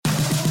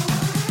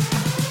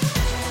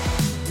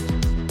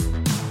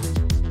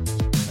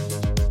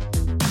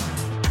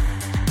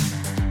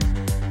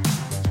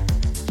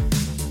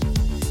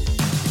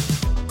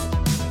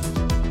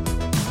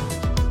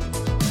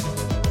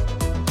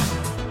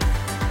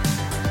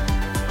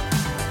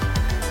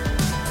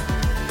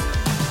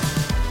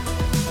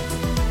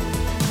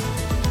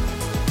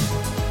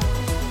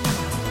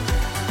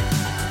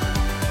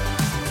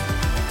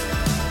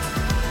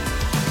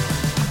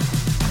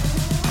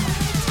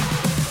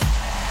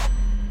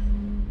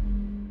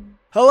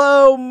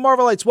Hello,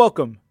 Marvelites.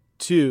 Welcome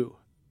to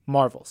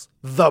Marvel's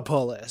The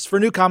Pull List. For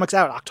new comics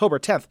out October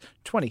 10th,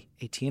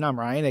 2018, I'm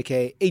Ryan,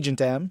 a.k.a.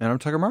 Agent M. And I'm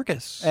Tucker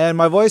Marcus. And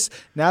my voice,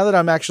 now that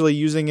I'm actually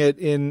using it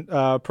in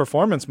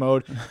performance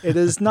mode, it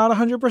is not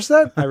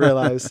 100%, I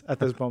realize, at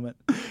this moment.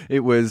 It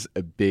was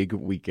a big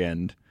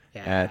weekend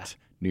at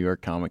New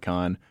York Comic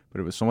Con,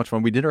 but it was so much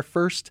fun. We did our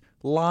first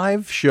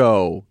live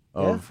show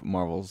of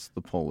Marvel's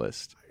The Pull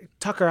List.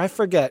 Tucker, I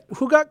forget.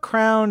 Who got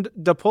crowned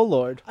the Pull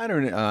Lord? I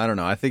don't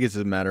know. I think it's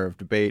a matter of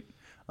debate.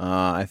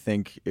 I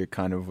think it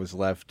kind of was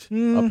left up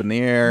in the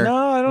air. No,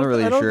 I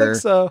don't think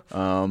so.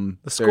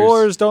 The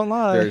scores don't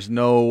lie. There's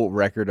no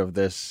record of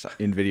this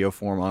in video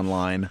form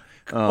online.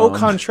 Au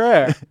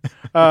contraire.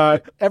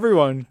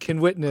 Everyone can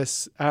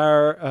witness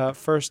our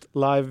first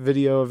live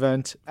video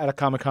event at a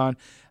Comic-Con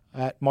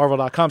at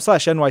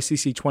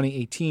marvel.com/NYCC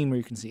 2018, where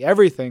you can see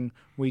everything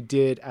we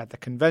did at the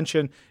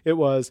convention. It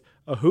was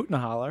a hoot and a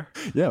holler.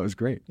 Yeah, it was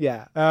great.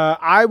 Yeah.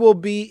 I will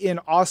be in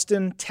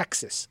Austin,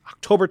 Texas,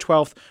 October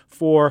 12th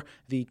for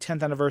the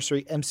 10th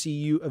anniversary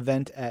MCU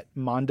event at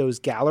Mondo's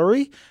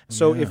Gallery.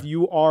 So if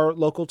you are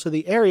local to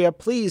the area,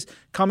 please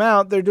come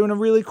out. They're doing a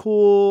really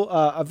cool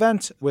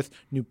event with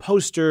new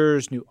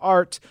posters, new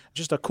art,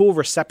 just a cool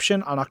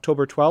reception on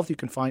October 12th. You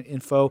can find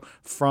info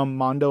from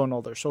Mondo and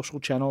all their social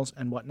channels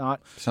and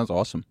whatnot. Sounds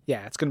awesome.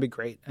 Yeah, it's going to be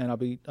great. And I'll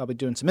be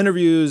doing some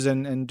interviews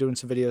and doing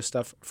some video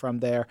stuff from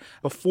there.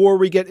 Before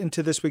we get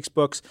into this week's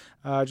books,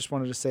 I just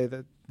wanted to say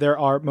that there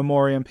are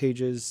memoriam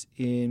pages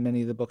in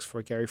many of the books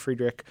for Gary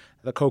Friedrich,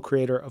 the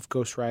co-creator of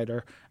Ghost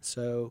Rider.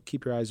 So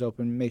keep your eyes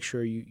open. Make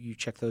sure you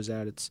check those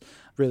out. It's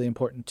really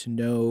important to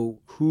know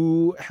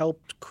who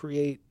helped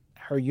create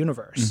her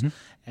universe.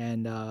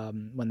 And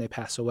when they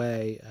pass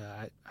away,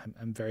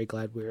 I'm very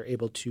glad we were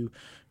able to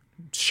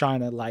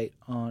shine a light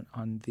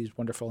on these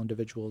wonderful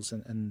individuals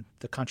and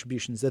the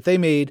contributions that they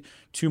made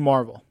to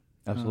Marvel.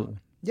 Absolutely.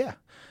 Yeah.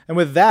 And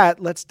with that,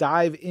 let's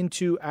dive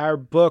into our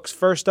books.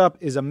 First up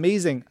is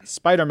Amazing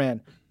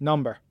Spider-Man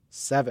number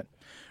 7.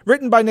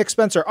 Written by Nick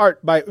Spencer,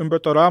 art by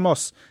Humberto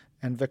Ramos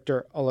and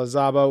Victor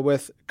Olazaba,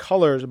 with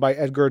colors by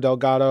Edgar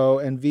Delgado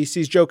and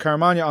VC's Joe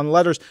Caramagna on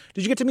letters.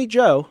 Did you get to meet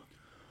Joe?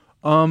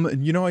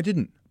 I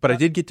didn't. But I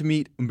did get to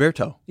meet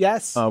Humberto.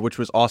 Yes. Which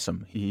was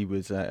awesome. He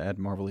was at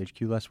Marvel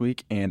HQ last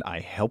week, and I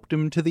helped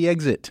him to the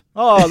exit.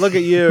 Oh, look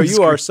at you.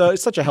 You are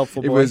such a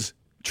helpful boy. It was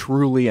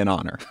truly an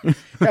honor.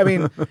 I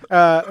mean,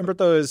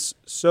 Humberto is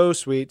so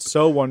sweet,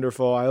 so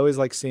wonderful. I always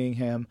like seeing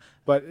him.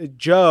 But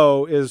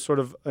Joe is sort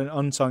of an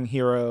unsung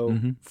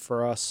hero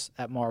for us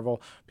at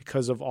Marvel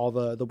because of all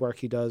the work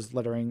he does,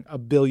 lettering a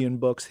billion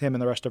books, him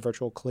and the rest of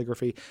Virtual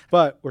Calligraphy.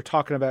 But we're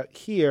talking about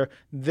here,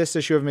 this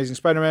issue of Amazing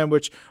Spider-Man,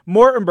 which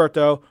more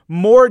Humberto,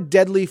 more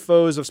Deadly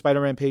Foes of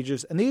Spider-Man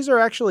pages. And these are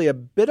actually a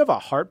bit of a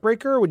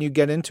heartbreaker when you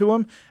get into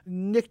them.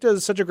 Nick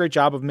does such a great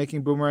job of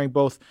making Boomerang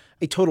both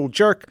a total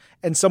jerk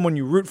and someone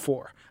you root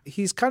for.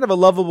 He's kind of a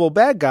lovable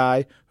bad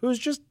guy who's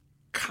just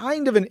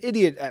kind of an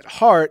idiot at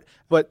heart,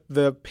 but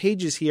the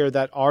pages here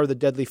that are the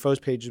Deadly Foes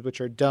pages, which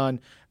are done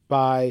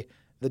by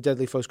the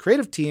Deadly Foes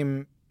creative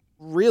team,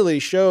 really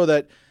show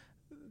that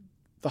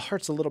the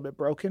heart's a little bit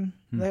broken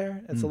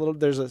there. It's a little,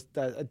 there's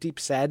a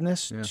deep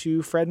sadness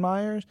to Fred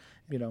Myers.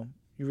 You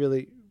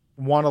really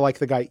want to like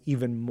the guy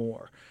even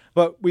more.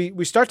 But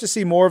we start to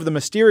see more of the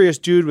mysterious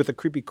dude with the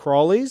creepy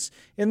crawlies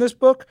in this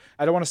book.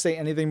 I don't want to say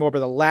anything more, but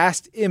the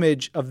last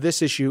image of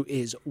this issue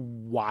is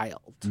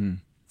wild.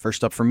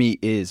 First up for me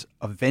is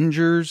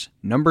Avengers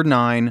number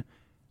 9.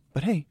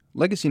 But hey,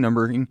 legacy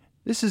numbering,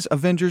 this is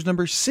Avengers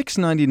number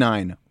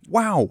 699.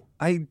 Wow,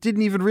 I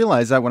didn't even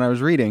realize that when I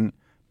was reading,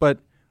 but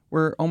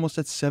we're almost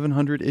at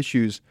 700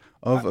 issues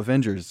of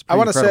Avengers. I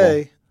want to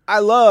say, I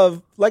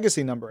love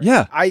legacy numbering.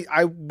 Yeah.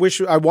 I wish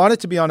I want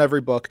it to be on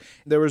every book.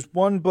 There was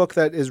one book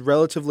that is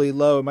relatively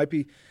low. It might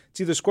be, it's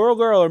either Squirrel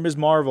Girl or Ms.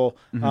 Marvel,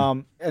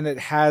 and it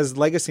has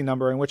legacy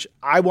numbering, which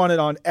I wanted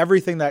on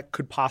everything that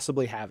could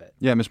possibly have it.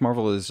 Yeah, Ms.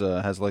 Marvel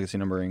has legacy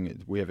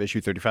numbering. We have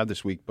issue 35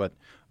 this week, but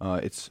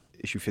it's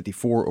issue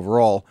 54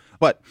 overall.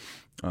 But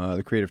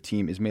the creative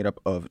team is made up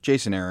of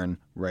Jason Aaron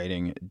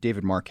writing,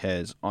 David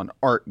Marquez on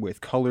art, with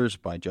colors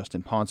by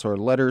Justin Ponsor,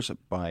 letters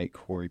by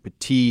Corey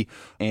Petit,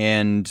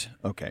 and,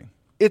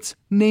 it's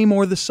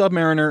Namor the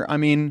Submariner. I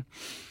mean,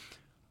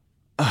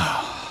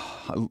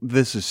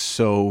 this is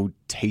so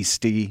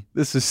tasty.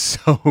 This is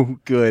so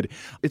good.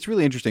 It's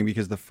really interesting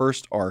because the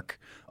first arc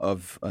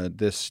of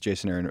this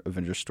Jason Aaron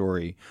Avengers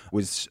story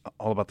was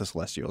all about the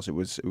Celestials. It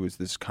was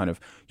this kind of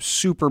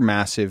super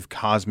massive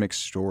cosmic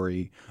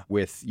story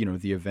with,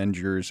 the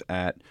Avengers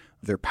at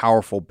their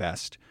powerful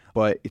best.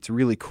 But it's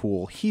really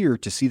cool here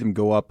to see them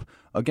go up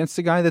against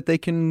a guy that they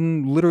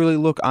can literally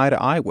look eye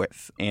to eye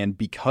with. And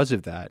because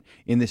of that,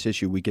 in this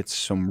issue, we get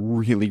some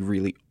really,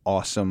 really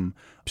awesome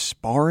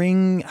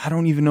sparring. I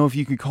don't even know if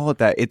you could call it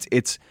that. It's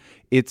a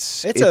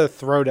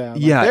throwdown.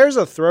 Yeah. There's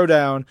a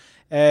throwdown,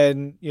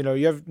 and you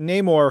have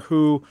Namor,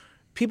 who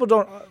people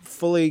don't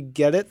fully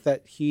get it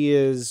that he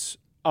is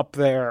up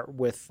there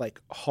with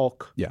like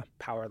Hulk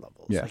power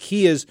levels. Yeah. Like,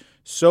 he is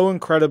so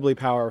incredibly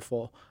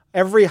powerful.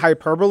 every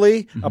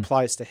hyperbole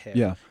applies to him.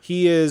 Yeah.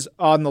 He is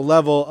on the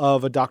level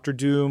of a Doctor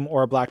Doom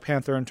or a Black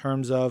Panther in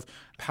terms of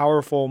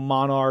powerful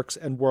monarchs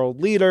and world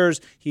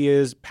leaders. He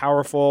is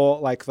powerful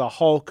like the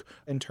Hulk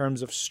in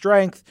terms of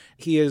strength.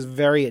 He is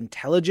very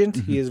intelligent.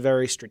 He is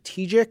very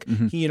strategic.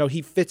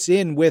 He fits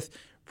in with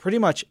pretty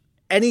much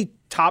any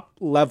top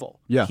level.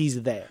 Yeah.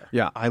 He's there.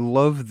 Yeah, I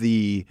love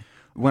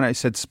when I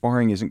said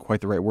sparring isn't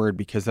quite the right word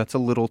because that's a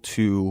little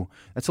too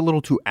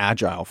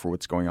agile for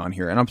what's going on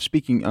here. And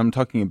I'm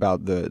talking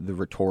about the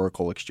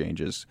rhetorical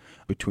exchanges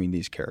between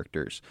these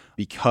characters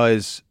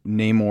because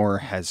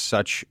Namor has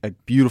such a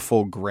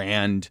beautiful,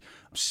 grand,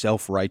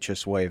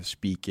 self-righteous way of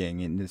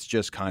speaking, and it's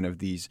just kind of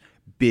these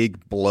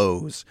big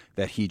blows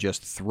that he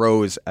just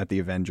throws at the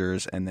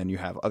Avengers. And then you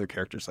have other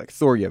characters like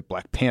Thor, you have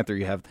Black Panther,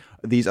 you have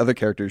these other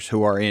characters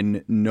who are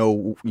in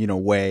no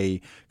way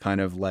kind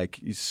of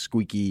like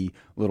squeaky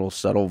little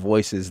subtle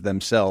voices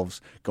themselves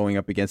going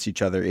up against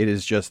each other. It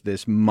is just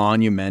this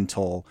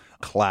monumental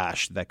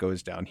clash that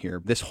goes down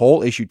here. This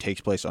whole issue takes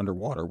place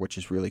underwater, which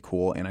is really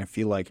cool. And I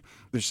feel like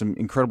there's some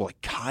incredible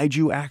like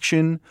kaiju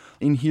action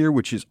in here,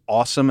 which is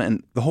awesome.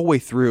 And the whole way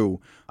through,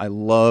 I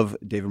love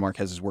David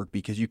Marquez's work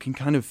because you can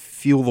kind of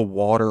feel the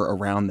water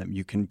around them.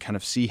 You can kind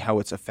of see how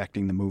it's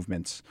affecting the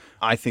movements.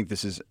 I think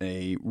this is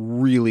a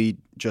really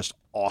just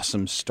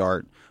awesome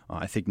start.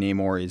 I think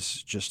Namor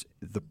is just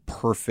the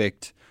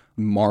perfect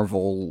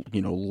Marvel,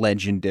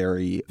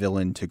 legendary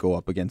villain to go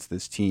up against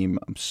this team.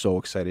 I'm so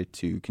excited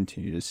to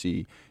continue to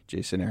see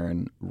Jason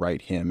Aaron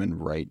write him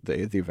and write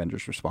the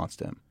Avengers' response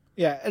to him.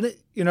 Yeah, and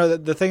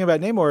the thing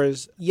about Namor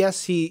is,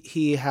 yes,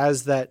 he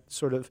has that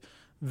sort of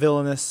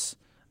villainous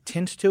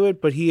tint to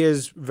it, but he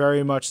is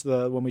very much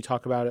when we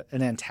talk about it,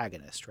 an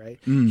antagonist, right?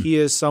 He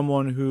is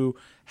someone who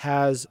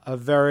has a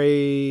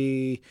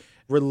very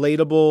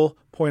relatable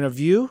point of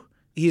view.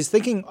 He is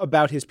thinking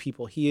about his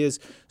people. He is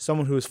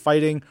someone who is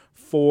fighting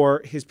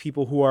for his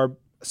people who are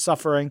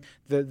suffering.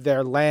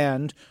 Their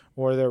land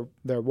or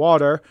their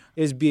water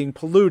is being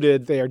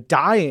polluted. They are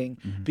dying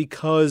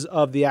because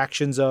of the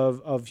actions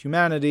of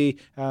humanity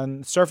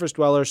and surface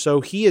dwellers.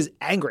 So he is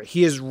angry.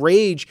 His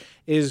rage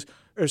is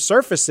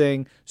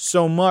surfacing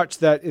so much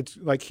that it's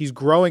like he's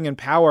growing in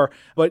power,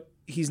 but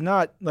he's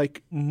not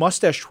like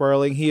mustache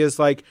twirling. He is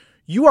like,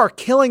 you are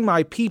killing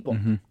my people.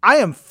 I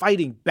am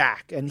fighting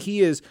back. And he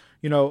is,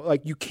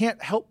 like you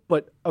can't help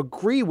but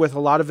agree with a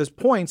lot of his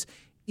points,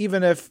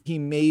 even if he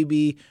may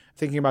be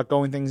thinking about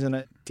going things in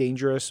a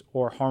dangerous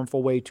or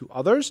harmful way to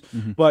others.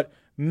 But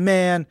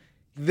man,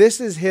 this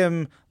is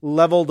him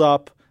leveled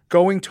up,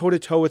 going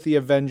toe-to-toe with the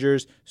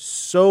Avengers.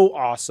 So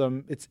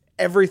awesome. It's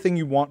everything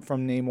you want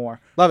from Namor.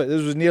 Love it.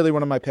 This was nearly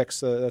one of my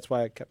picks. That's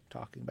why I kept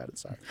talking about it.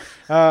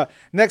 Sorry.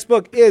 Next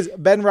book is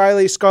Ben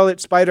Reilly,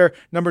 Scarlet Spider,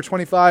 number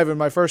 25. And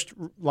my first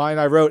line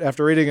I wrote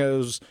after reading it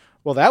was,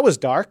 well, that was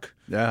dark.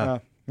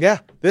 Yeah,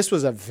 this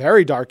was a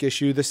very dark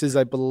issue. This is,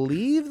 I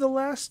believe, the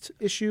last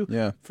issue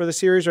for the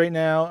series right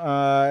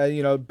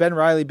now. Ben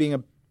Reilly being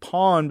a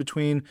pawn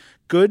between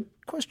good ?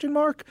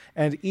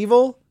 And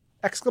evil ?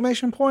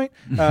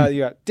 You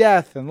got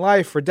death and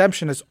life,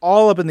 redemption. It's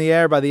all up in the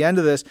air by the end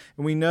of this.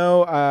 And we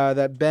know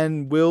that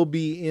Ben will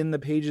be in the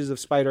pages of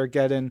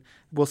Spider-Geddon.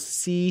 We'll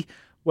see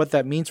what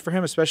that means for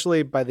him,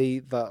 especially by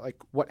the like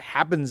what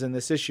happens in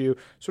this issue.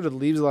 Sort of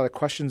leaves a lot of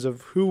questions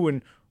of who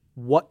and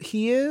what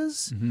he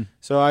is.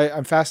 So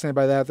I'm fascinated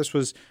by that. This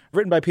was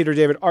written by Peter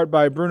David, art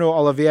by Bruno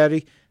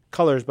Olivieri,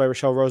 colors by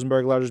Rochelle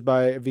Rosenberg, letters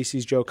by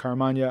VC's Joe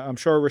Caramagna. I'm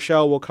sure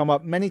Rochelle will come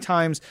up many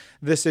times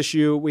this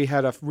issue. We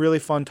had a really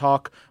fun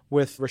talk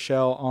with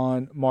Rochelle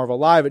on Marvel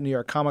Live at New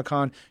York Comic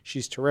Con.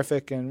 She's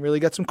terrific and really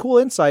got some cool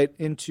insight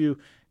into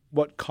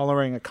what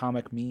coloring a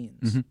comic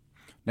means.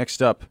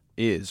 Next up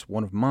is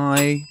one of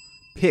my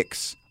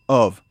picks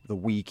of the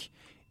week.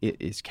 It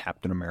is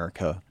Captain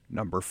America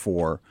number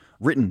 4,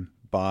 written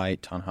by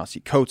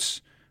Ta-Nehisi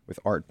Coates, with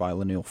art by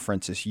Leinil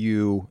Francis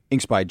Yu,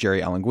 inks by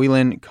Jerry Allen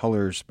Guilin,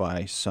 colors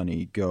by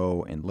Sonny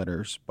Go, and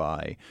letters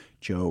by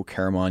Joe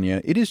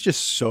Caramagna. It is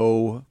just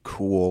so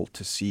cool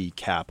to see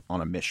Cap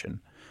on a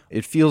mission.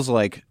 It feels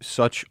like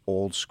such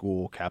old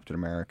school Captain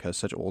America,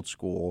 such old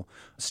school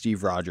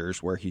Steve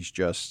Rogers, where he's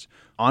just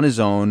on his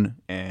own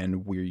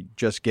and we're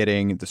just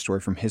getting the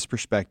story from his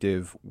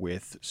perspective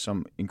with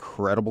some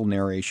incredible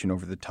narration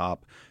over the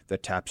top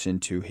that taps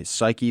into his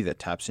psyche, that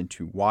taps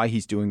into why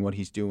he's doing, what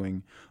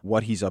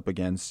he's up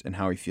against, and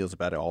how he feels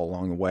about it all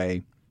along the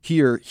way.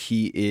 Here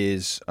he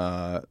is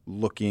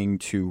looking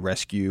to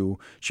rescue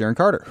Sharon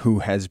Carter, who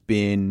has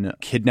been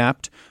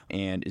kidnapped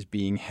and is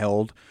being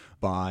held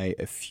by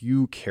a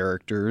few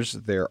characters.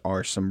 There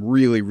are some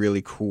really,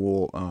 really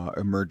cool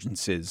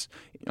emergences.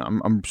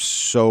 I'm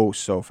so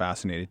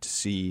fascinated to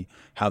see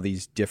how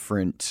these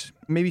different,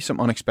 maybe some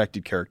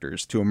unexpected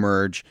characters to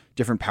emerge,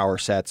 different power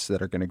sets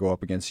that are going to go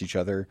up against each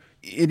other.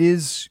 It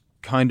is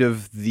kind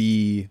of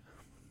the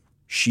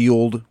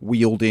shield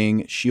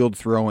wielding, shield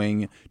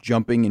throwing,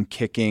 jumping and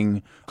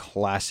kicking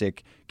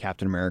classic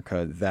Captain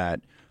America that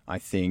I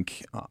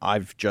think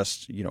I've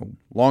just,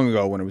 long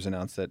ago when it was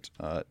announced that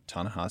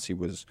Ta-Nehisi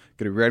was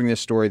going to be writing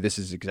this story, this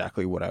is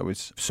exactly what I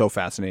was so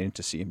fascinated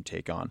to see him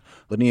take on.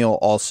 Lenil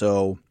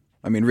also,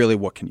 I mean, really,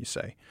 what can you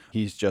say?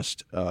 He's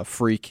just a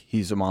freak.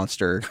 He's a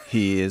monster.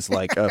 He is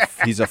like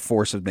he's a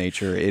force of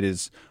nature. It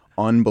is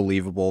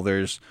unbelievable.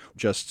 There's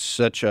just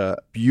such a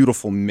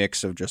beautiful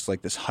mix of just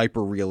like this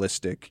hyper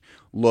realistic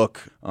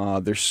look.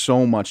 There's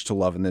so much to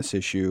love in this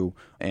issue.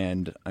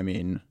 And I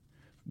mean,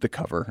 the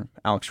cover,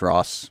 Alex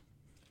Ross,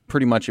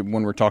 pretty much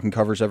when we're talking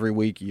covers every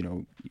week,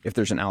 if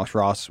there's an Alex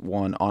Ross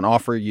one on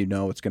offer,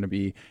 it's going to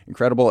be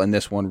incredible. And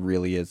this one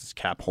really is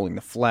Cap holding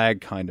the flag,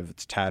 kind of.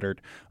 It's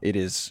tattered. It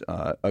is,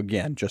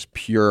 again, just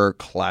pure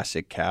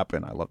classic Cap,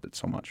 and I loved it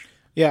so much.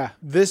 Yeah,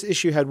 this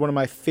issue had one of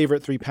my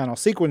favorite 3-panel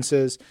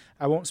sequences.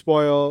 I won't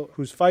spoil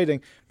who's fighting,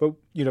 but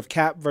you have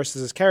Cap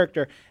versus his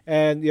character,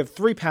 and you have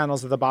 3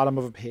 panels at the bottom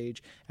of a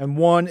page, and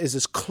one is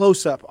this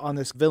close-up on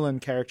this villain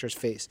character's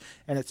face,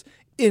 and it's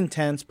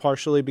intense,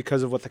 partially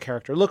because of what the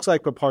character looks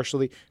like, but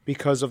partially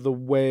because of the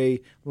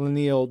way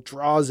Lenil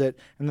draws it.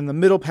 And then the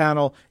middle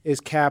panel is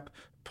Cap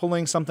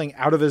pulling something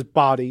out of his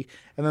body,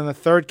 and then the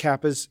third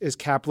cap is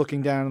Cap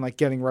looking down and like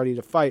getting ready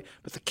to fight.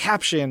 But the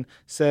caption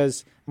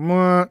says,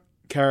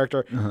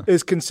 character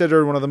is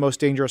considered one of the most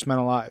dangerous men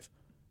alive.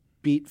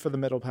 Beat for the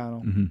middle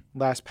panel,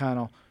 last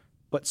panel,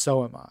 but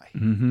so am I.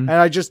 And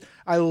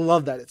I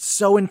love that. It's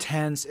so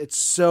intense. It's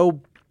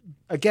so,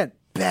 again,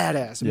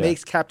 badass. It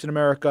makes Captain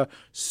America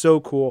so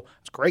cool.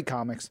 It's great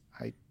comics.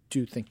 I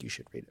do think you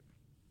should read it.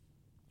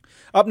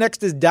 Up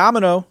next is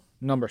Domino,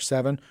 number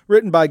 7,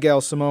 written by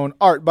Gail Simone,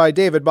 art by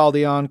David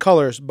Baldeon,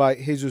 colors by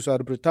Jesus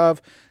Arbrutav,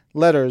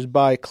 letters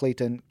by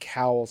Clayton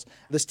Cowles.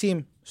 This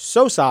team,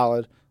 so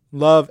solid.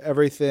 Love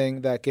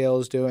everything that Gail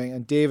is doing,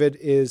 and David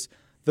is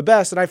the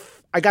best. And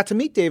I got to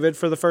meet David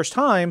for the first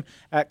time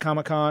at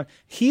Comic-Con.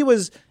 He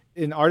was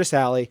in Artist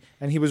Alley,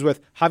 and he was with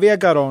Javier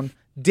Garon,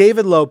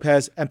 David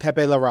Lopez, and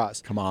Pepe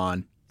Larraz. Come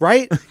on.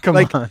 Right? Come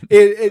on.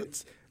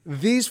 It's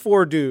these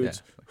 4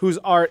 dudes whose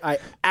art I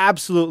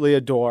absolutely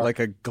adore. Like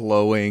a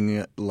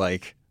glowing,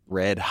 like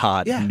red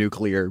hot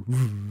nuclear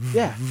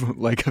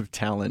like of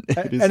talent.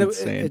 It is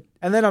insane.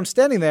 And then I'm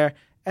standing there,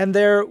 and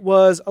there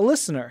was a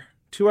listener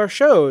to our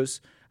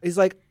shows. He's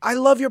like, I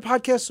love your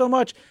podcast so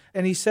much.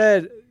 And he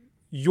said,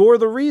 you're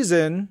the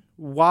reason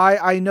why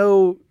I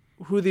know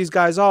who these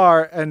guys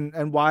are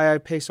and why I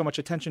pay so much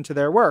attention to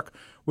their work,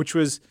 which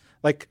was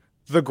like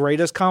the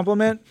greatest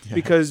compliment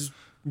because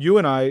you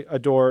and I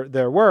adore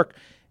their work.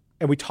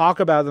 And we talk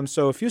about them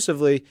so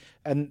effusively.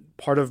 And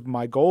part of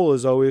my goal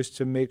is always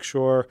to make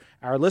sure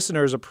our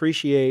listeners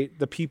appreciate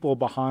the people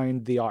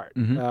behind the art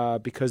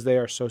because they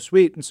are so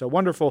sweet and so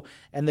wonderful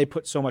and they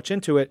put so much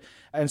into it.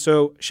 And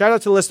so shout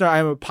out to the listener. I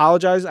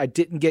apologize. I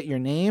didn't get your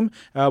name.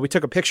 We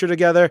took a picture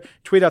together,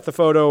 tweet out the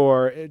photo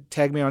or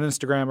tag me on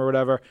Instagram or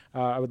whatever.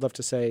 I would love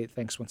to say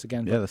thanks once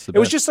again. Yeah, that's the best. It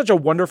was just such a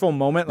wonderful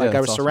moment. Like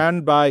I was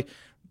surrounded by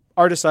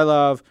artists I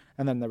love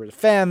and then there was a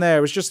fan there.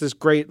 It was just this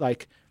great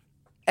like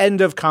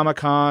end of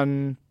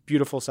Comic-Con,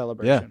 beautiful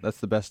celebration. Yeah, that's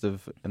the best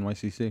of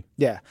NYCC.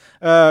 Yeah.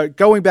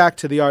 Going back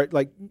to the art,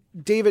 like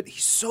David,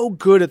 he's so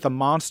good at the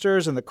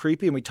monsters and the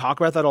creepy, and we talk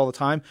about that all the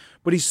time,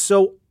 but he's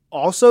so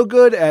also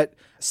good at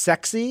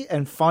sexy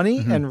and funny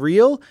and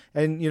real.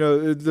 And,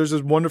 there's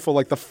this wonderful,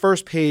 like the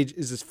first page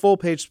is this full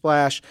page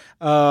splash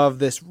of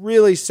this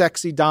really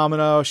sexy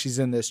Domino. She's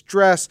in this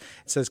dress.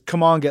 It says,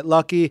 come on, get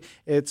lucky.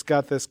 It's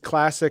got this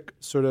classic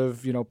sort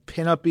of,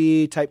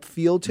 pin-up-y type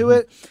feel to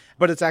it.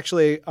 But it's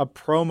actually a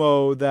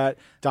promo that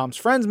Dom's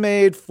friends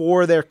made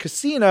for their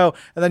casino.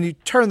 And then you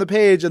turn the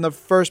page and the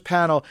first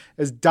panel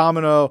is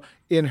Domino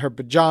in her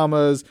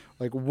pajamas,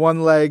 like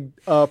one leg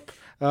up.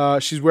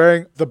 She's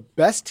wearing the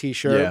best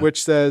t-shirt,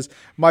 which says,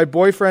 my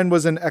boyfriend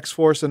was in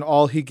X-Force and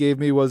all he gave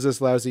me was this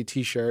lousy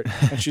t-shirt.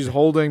 And she's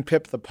holding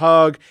Pip the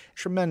pug.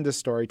 Tremendous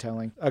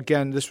storytelling.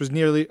 Again, this was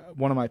nearly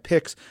one of my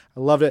picks.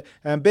 I loved it.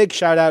 And big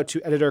shout out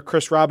to editor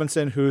Chris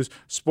Robinson, who's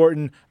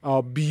sporting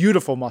a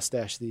beautiful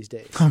mustache these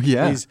days. Oh,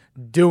 yeah. He's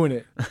doing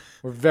it.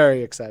 We're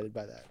very excited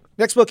by that.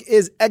 Next book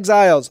is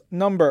Exiles,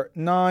 number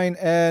 9,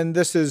 and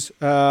this is,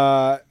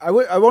 I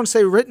won't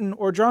say written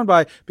or drawn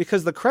by,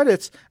 because the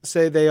credits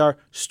say they are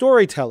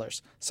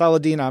storytellers.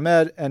 Saladin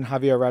Ahmed and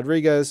Javier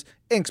Rodriguez,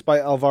 inks by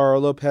Alvaro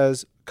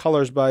Lopez,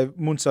 colors by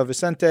Munsa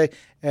Vicente,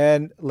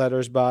 and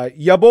letters by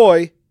ya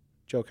boy,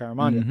 Joe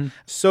Caramagna.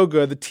 So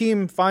good. The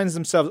team finds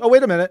themselves, oh,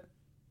 wait a minute.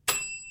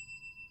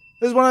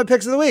 This is one of my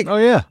picks of the week. Oh,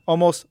 yeah.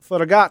 Almost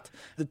forgot.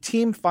 The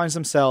team finds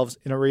themselves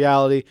in a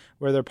reality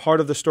where they're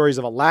part of the stories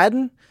of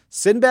Aladdin,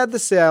 Sinbad the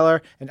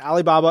Sailor, and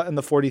Alibaba and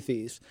the 40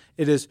 Thieves.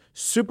 It is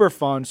super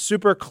fun,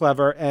 super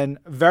clever, and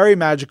very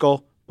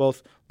magical,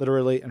 both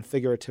literally and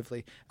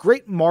figuratively.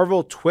 Great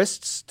Marvel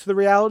twists to the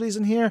realities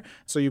in here.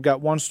 So you've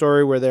got one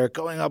story where they're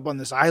going up on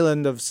this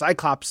island of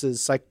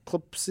Cyclopses,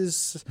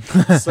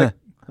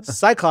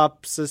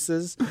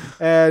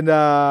 and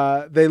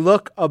they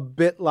look a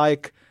bit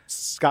like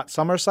Scott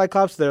Summers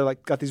Cyclops. They're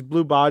like got these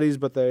blue bodies,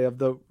 but they have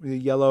the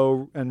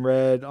yellow and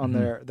red on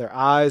their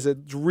eyes.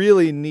 It's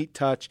really neat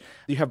touch.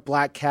 You have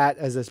Black Cat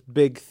as this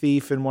big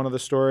thief in one of the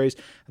stories.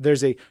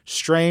 There's a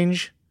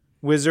strange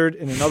wizard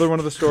in another one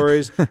of the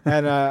stories,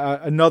 and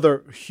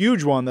another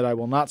huge one that I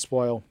will not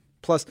spoil.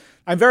 Plus,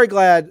 I'm very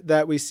glad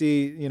that we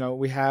see,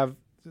 we have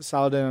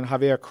Saladin and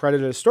Javier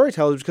credited as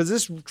storytellers, because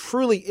this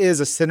truly is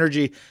a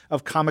synergy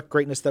of comic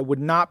greatness that would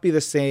not be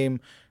the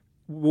same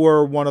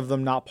were one of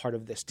them not part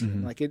of this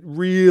team. Like, it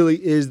really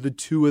is the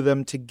two of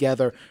them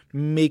together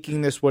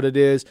making this what it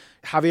is.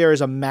 Javier is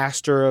a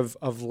master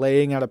of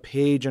laying out a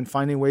page and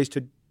finding ways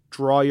to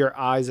draw your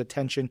eyes'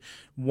 attention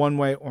one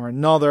way or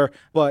another.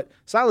 But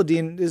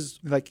Saladin is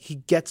like, he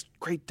gets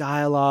great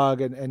dialogue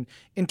and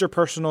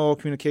interpersonal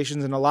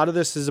communications. And a lot of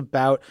this is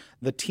about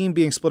the team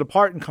being split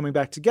apart and coming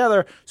back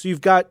together. So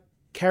you've got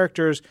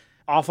characters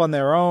off on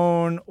their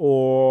own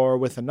or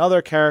with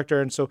another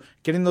character. And so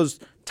getting those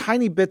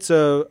tiny bits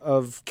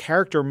of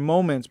character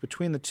moments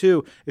between the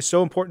two is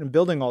so important in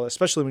building all this,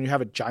 especially when you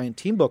have a giant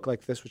team book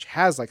like this, which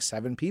has like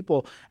 7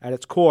 people at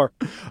its core.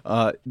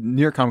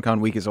 New York Comic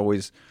Con week is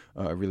always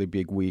a really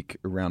big week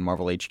around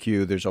Marvel HQ.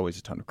 There's always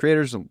a ton of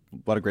creators, a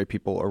lot of great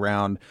people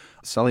around.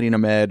 Saladin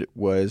Ahmed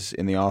was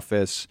in the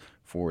office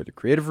for the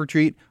creative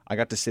retreat. I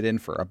got to sit in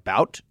for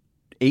about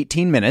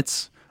 18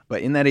 minutes.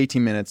 But in that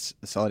 18 minutes,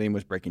 Saladin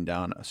was breaking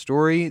down a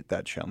story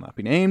that shall not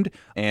be named.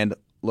 And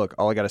look,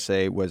 all I got to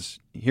say was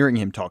hearing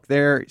him talk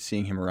there,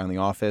 seeing him around the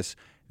office,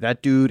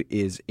 that dude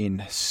is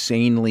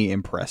insanely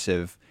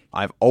impressive.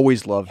 I've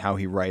always loved how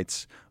he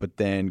writes, but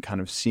then kind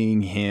of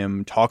seeing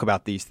him talk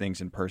about these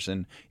things in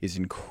person is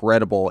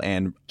incredible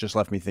and just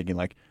left me thinking,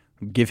 like,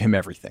 give him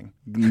everything.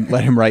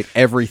 Let him write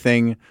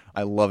everything.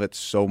 I love it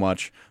so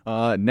much.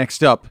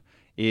 Next up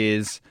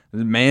is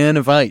The Man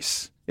of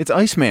Ice. It's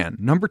Iceman,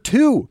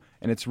 #2.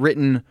 And it's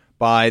written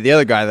by the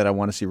other guy that I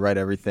want to see write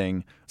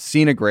everything,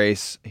 Sina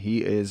Grace. He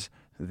is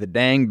the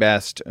dang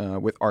best,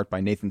 with art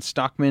by Nathan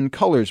Stockman,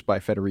 colors by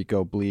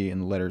Federico Blee,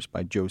 and letters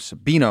by Joe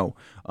Sabino.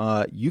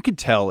 You could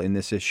tell in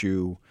this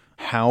issue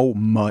how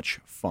much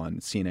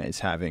fun Sina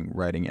is having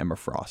writing Emma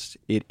Frost.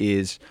 It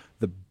is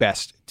the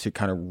best to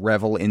kind of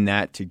revel in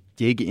that, to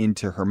dig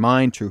into her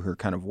mind, to her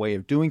kind of way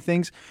of doing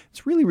things.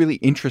 It's really, really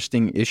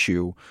interesting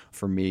issue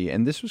for me.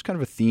 And this was kind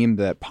of a theme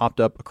that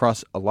popped up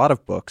across a lot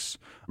of books.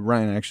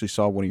 Ryan, I actually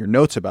saw one of your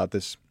notes about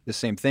this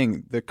same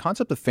thing. The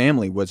concept of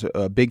family was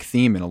a big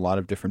theme in a lot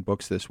of different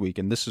books this week,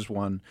 and this is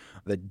one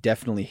that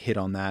definitely hit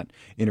on that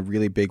in a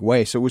really big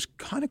way. So it was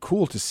kind of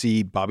cool to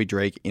see Bobby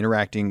Drake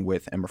interacting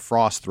with Emma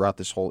Frost throughout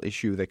this whole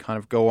issue. They kind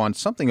of go on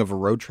something of a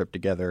road trip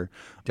together,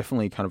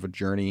 definitely kind of a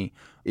journey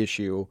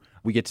issue.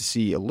 We get to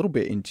see a little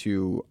bit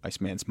into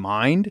Iceman's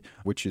mind,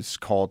 which is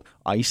called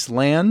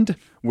Iceland,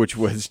 which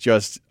was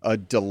just a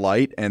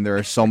delight. And there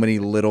are so many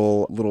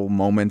little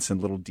moments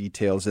and little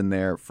details in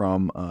there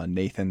from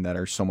Nathan that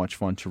are so much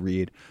fun to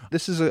read.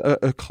 This is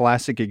a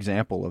classic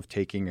example of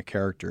taking a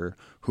character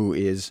who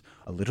is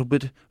a little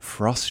bit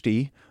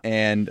frosty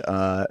and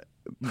Count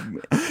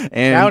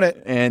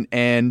it.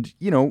 and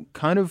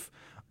kind of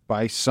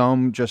by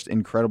some just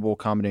incredible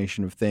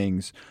combination of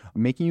things,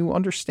 making you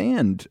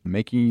understand,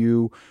 making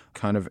you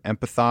kind of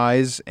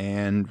empathize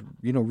and,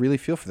 really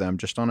feel for them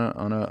just on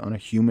a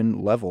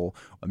human level,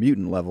 a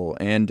mutant level.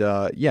 And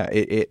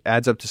it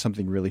adds up to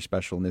something really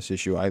special in this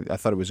issue. I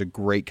thought it was a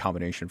great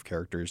combination of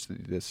characters.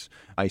 This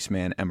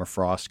Iceman, Emma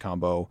Frost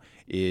combo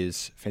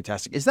is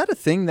fantastic. Is that a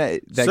thing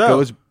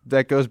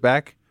that goes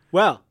back?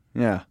 Well,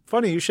 yeah.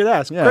 Funny you should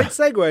ask. Yeah. Great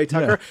segue,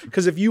 Tucker,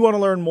 because if you want to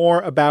learn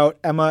more about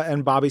Emma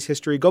and Bobby's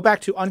history, go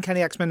back to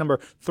Uncanny X-Men number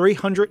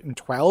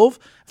 312.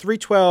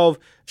 312,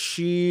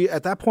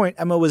 at that point,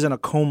 Emma was in a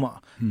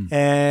coma.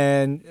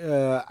 And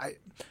I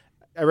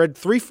read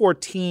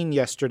 314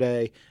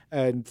 yesterday,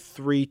 and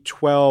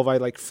 312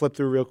 I flipped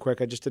through real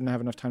quick. I just didn't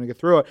have enough time to get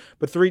through it.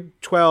 But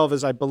 312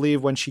 is, I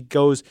believe, when she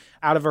goes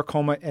out of her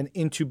coma and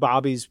into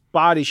Bobby's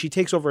body. She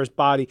takes over his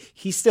body.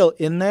 He's still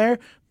in there,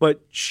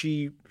 but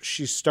she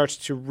starts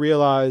to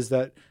realize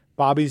that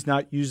Bobby's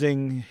not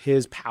using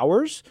his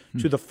powers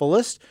to the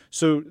fullest.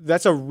 So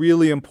that's a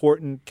really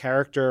important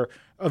character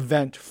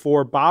event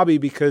for Bobby,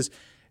 because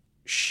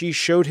she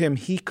showed him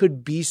he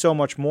could be so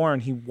much more,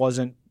 and he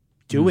wasn't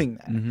doing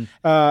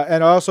that.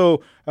 And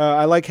also,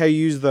 I like how you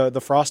use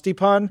the Frosty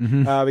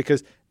pun,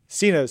 because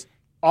Cena's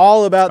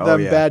all about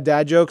them bad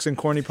dad jokes and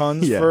corny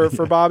puns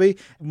for Bobby.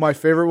 My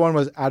favorite one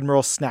was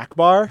Admiral Snack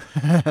Bar.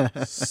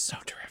 So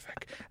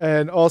terrific.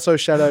 And also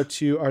shout out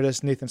to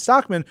artist Nathan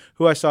Stockman,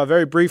 who I saw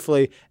very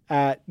briefly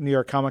at New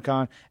York Comic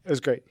Con. It was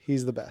great.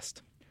 He's the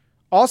best.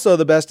 Also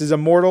the best is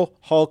Immortal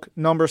Hulk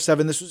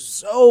 #7. This was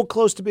so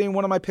close to being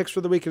one of my picks for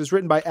the week. It was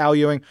written by Al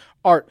Ewing,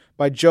 art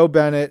by Joe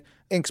Bennett,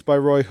 inks by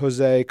Roy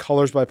Jose,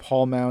 colors by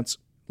Paul Mounts,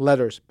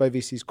 letters by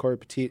VC's Corey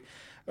Petit.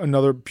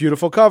 Another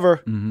beautiful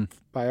cover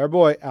by our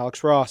boy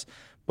Alex Ross.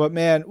 But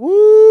man,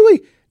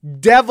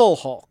 Devil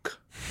Hulk.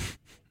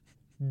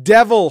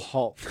 Devil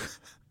Hulk.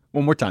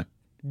 One more time.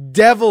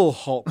 Devil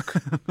Hulk.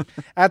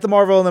 At the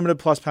Marvel Unlimited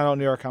Plus panel at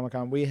New York Comic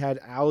Con, we had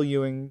Al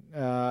Ewing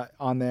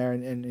on there,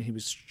 and he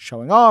was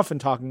showing off and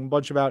talking a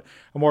bunch about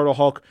Immortal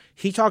Hulk.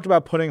 He talked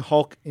about putting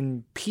Hulk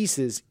in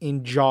pieces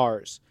in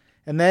jars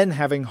and then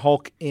having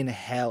Hulk in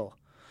hell.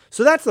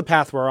 So that's the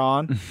path we're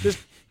on. Just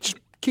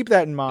keep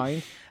that in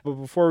mind. But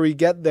before we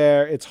get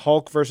there, it's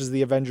Hulk versus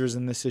the Avengers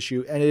in this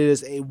issue, and it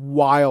is a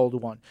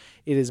wild one.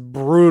 It is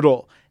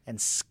brutal and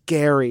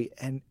scary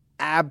and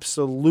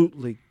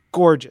absolutely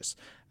gorgeous.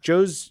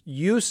 Joe's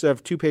use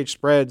of 2-page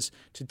spreads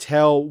to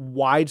tell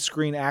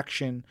widescreen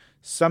action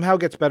somehow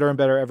gets better and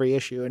better every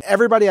issue. And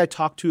everybody I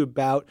talk to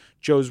about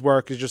Joe's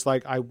work is just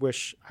like, I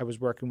wish I was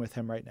working with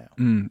him right now.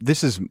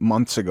 This is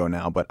months ago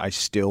now, but I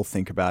still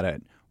think about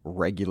it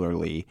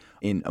regularly.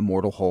 In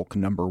Immortal Hulk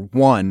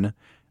 #1,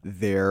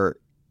 there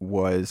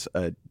was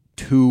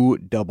 2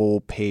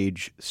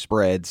 double-page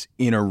spreads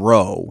in a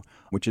row,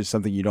 which is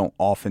something you don't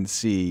often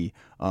see,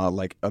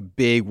 like a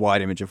big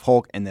wide image of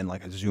Hulk and then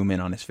like a zoom in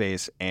on his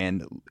face.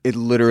 And it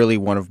literally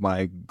one of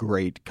my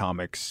great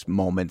comics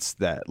moments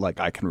that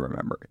like I can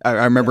remember.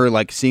 I remember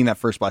like seeing that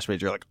first splash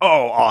page. You're like,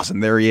 oh,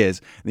 awesome, there he is.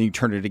 And then you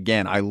turn it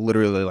again. I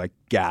literally like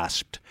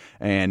gasped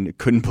and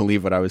couldn't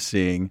believe what I was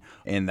seeing.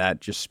 And that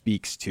just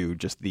speaks to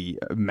just the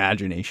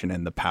imagination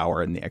and the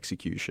power and the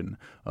execution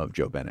of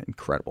Joe Bennett.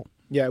 Incredible.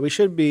 Yeah, we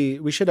should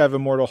have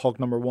Immortal Hulk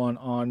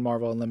 #1 on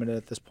Marvel Unlimited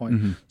at this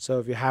point. So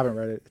if you haven't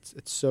read it,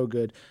 it's so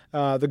good.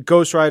 The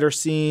Ghost Rider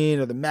scene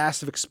or the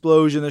massive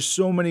explosion, there's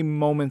so many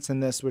moments in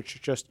this which are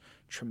just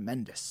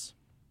tremendous.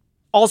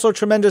 Also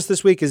tremendous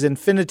this week is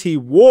Infinity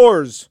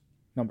Wars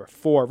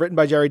 #4, written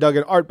by Jerry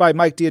Duggan, art by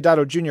Mike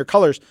Deodato Jr.,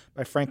 colors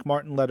by Frank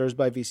Martin, letters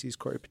by VC's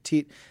Corey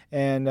Petit.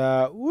 And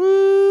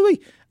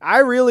I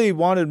really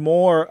wanted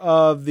more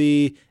of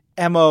the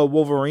Emma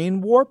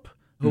Wolverine warp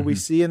who we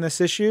see in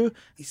this issue.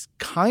 He's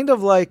kind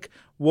of like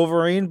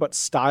Wolverine, but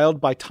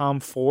styled by Tom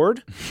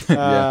Ford.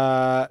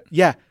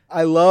 Yeah,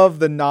 I love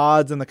the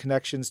nods and the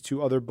connections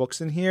to other books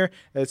in here.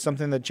 It's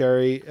something that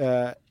Jerry,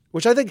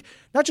 which I think,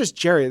 not just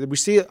Jerry, we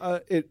see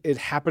it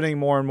happening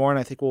more and more, and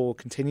I think we'll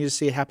continue to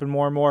see it happen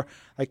more and more.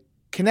 Like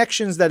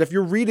connections that if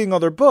you're reading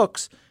other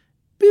books,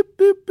 boop,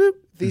 boop, boop,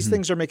 these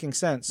things are making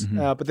sense,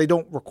 but they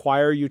don't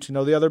require you to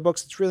know the other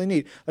books. It's really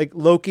neat. Like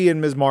Loki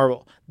and Ms.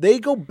 Marvel, they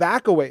go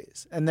back a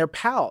ways and they're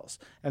pals.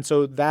 And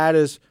so that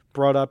is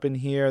brought up in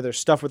here. There's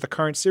stuff with the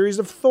current series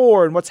of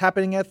Thor and what's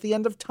happening at the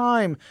end of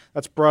time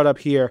that's brought up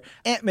here.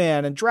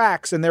 Ant-Man and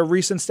Drax and their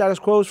recent status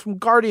quos from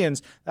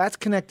Guardians, that's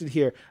connected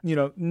here. You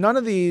know, none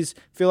of these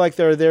feel like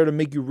they're there to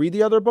make you read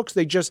the other books.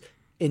 They just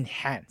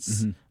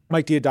enhance.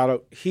 Mike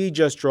Deodato, he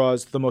just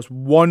draws the most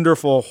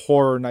wonderful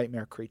horror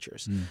nightmare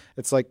creatures.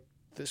 It's like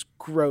this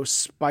gross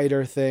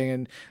spider thing,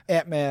 and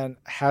Ant-Man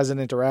has an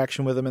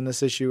interaction with him in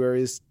this issue where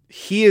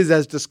he is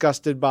as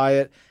disgusted by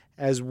it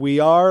as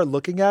we are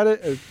looking at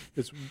it.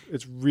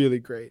 It's really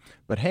great.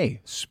 But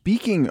hey,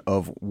 speaking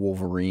of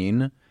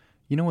Wolverine,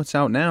 you know what's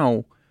out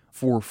now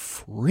for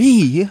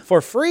free? For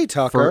free,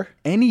 Tucker. For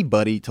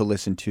anybody to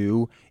listen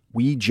to.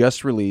 We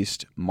just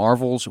released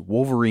Marvel's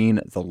Wolverine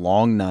The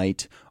Long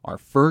Night, our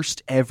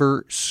first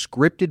ever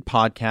scripted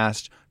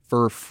podcast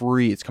for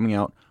free. It's coming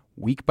out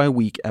week by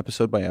week,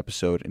 episode by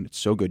episode, and it's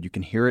so good. You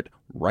can hear it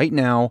right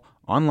now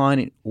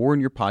online or in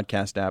your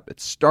podcast app. It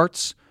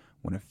starts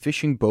when a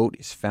fishing boat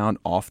is found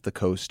off the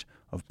coast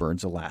of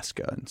Burns,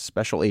 Alaska, and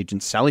Special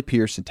Agents Sally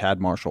Pierce and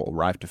Tad Marshall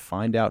arrive to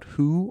find out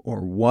who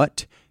or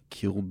what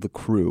killed the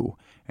crew,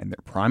 and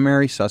their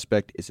primary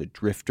suspect is a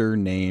drifter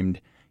named,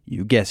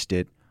 you guessed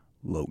it,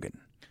 Logan.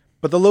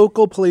 But the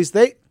local police,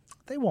 they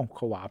won't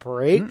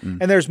cooperate.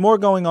 And there's more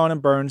going on in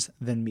Burns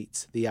than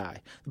meets the eye.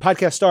 The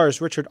podcast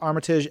stars Richard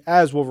Armitage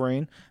as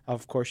Wolverine.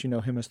 Of course, you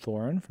know him as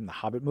Thorin from the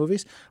Hobbit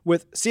movies.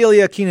 With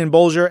Celia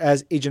Keenan-Bolger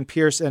as Agent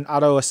Pierce and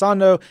Otto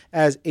Asando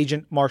as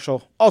Agent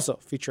Marshall. Also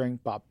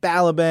featuring Bob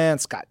Balaban,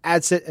 Scott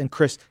Adsit, and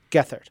Chris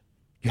Gethard.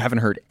 You haven't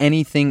heard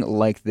anything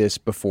like this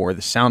before.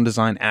 The sound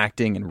design,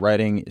 acting, and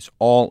writing is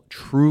all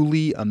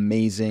truly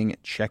amazing.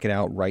 Check it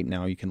out right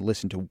now. You can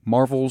listen to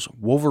Marvel's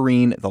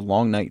Wolverine The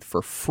Long Night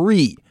for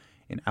free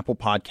in Apple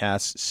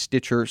Podcasts,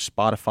 Stitcher,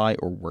 Spotify,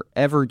 or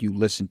wherever you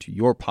listen to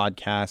your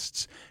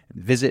podcasts.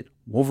 And visit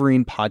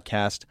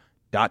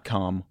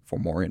wolverinepodcast.com for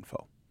more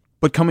info.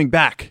 But coming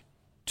back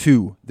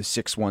to the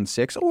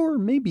 616, or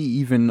maybe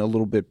even a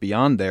little bit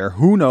beyond there,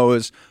 who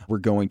knows, we're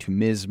going to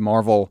Ms.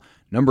 Marvel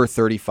number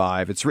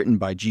 35. It's written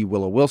by G.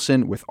 Willow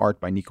Wilson with art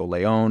by Nico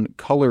Leone,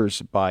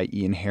 colors by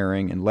Ian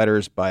Herring, and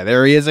letters by,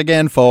 there he is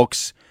again,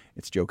 folks,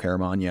 it's Joe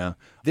Caramagna.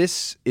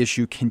 This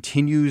issue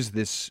continues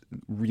this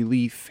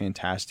really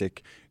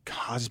fantastic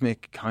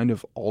cosmic kind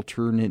of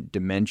alternate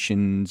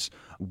dimensions,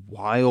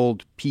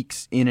 wild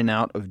peaks in and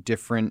out of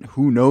different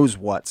who knows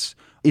what's.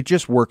 It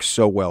just works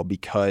so well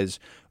because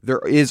there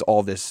is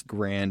all this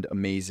grand,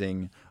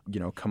 amazing,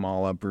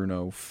 Kamala,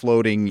 Bruno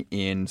floating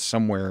in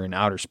somewhere in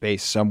outer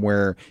space,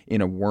 somewhere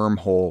in a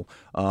wormhole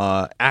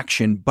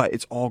action, but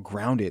it's all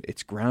grounded.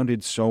 It's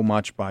grounded so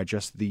much by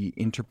just the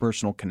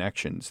interpersonal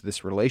connections,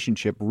 this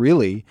relationship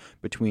really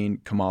between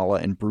Kamala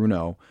and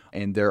Bruno.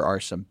 And there are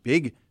some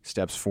big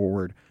steps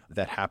forward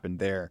that happened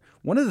there.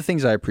 One of the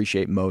things I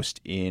appreciate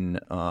most in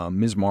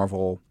Ms.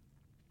 Marvel,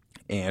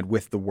 and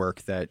with the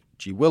work that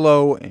G.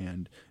 Willow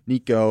and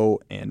Nico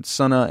and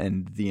Sana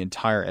and the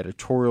entire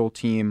editorial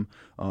team,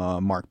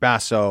 Mark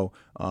Basso,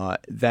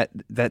 that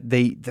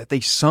they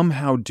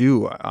somehow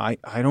do. I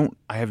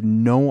have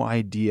no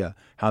idea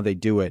how they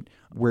do it,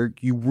 where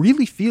you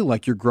really feel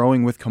like you're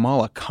growing with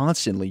Kamala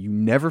constantly. You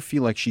never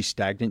feel like she's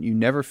stagnant. You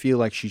never feel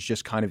like she's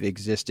just kind of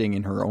existing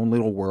in her own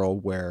little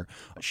world where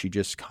she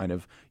just kind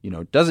of,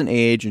 doesn't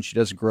age and she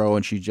doesn't grow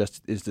and she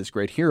just is this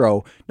great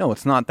hero. No,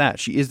 it's not that.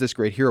 She is this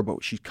great hero,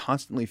 but she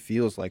constantly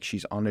feels like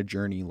she's on a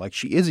journey, like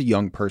she is a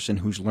young person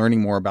who's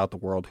learning more about the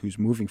world, who's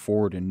moving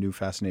forward in new,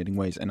 fascinating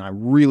ways. And I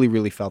really,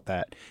 really felt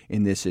that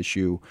in this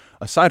issue.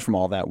 Aside from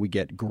all that, we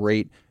get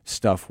great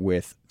stuff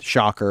with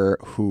Shocker,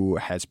 who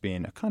has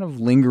been a kind of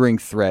lingering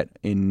threat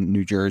in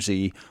New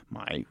Jersey,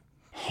 my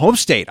home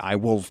state.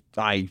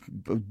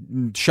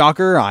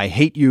 Shocker, I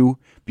hate you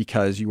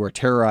because you are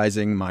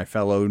terrorizing my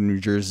fellow New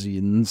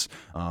Jerseyans.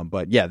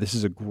 But yeah, this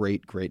is a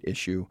great, great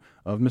issue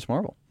of Ms.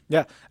 Marvel.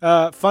 Yeah.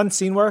 Fun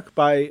scene work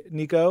by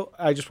Nico.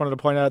 I just wanted to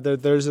point out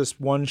that there's this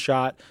one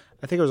shot,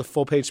 I think it was a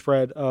full page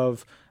spread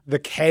of the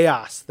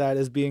chaos that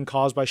is being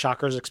caused by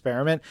Shocker's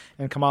experiment,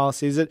 and Kamala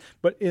sees it.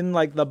 But in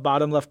like the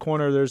bottom left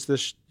corner, there's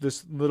this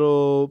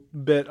little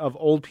bit of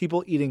old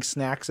people eating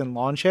snacks in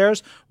lawn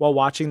chairs while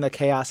watching the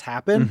chaos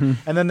happen. Mm-hmm.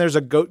 And then there's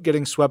a goat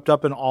getting swept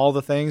up in all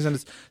the things. And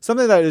it's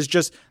something that is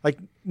just like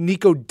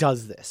Nico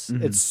does this.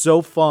 Mm-hmm. It's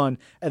so fun.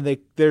 And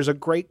there's a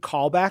great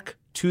callback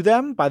to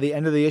them by the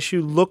end of the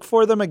issue. Look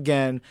for them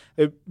again.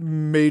 It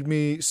made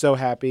me so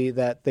happy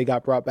that they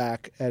got brought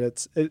back, and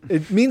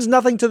it means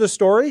nothing to the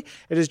story.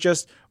 It is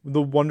just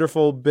the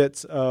wonderful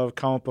bits of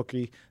comic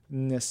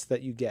bookiness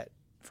that you get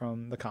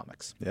from the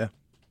comics. Yeah.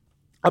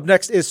 Up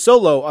next is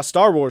Solo, a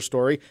Star Wars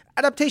story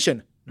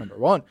adaptation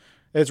 #1.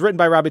 It's written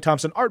by Robbie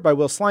Thompson, art by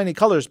Will Sliney,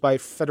 colors by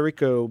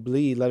Federico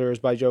Blee, letters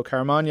by Joe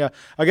Caramagna.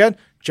 Again,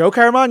 Joe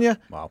Caramagna,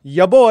 wow,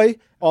 ya boy.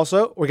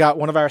 Also, we got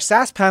one of our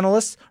SAS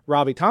panelists,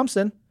 Robbie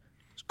Thompson.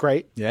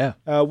 Great. Yeah.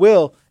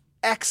 Will,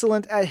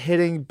 excellent at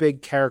hitting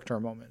big character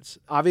moments.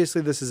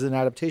 Obviously, this is an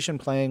adaptation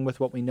playing with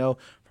what we know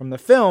from the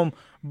film,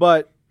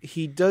 but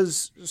he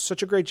does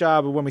such a great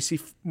job of when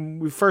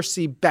we first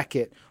see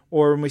Beckett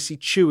or when we see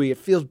Chewie. It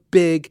feels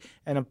big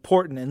and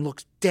important and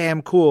looks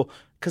damn cool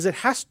because it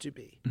has to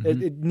be.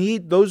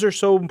 Mm-hmm. Those are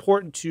so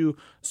important to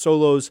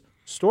Solo's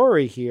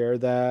story here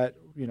that,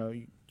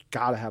 you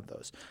gotta have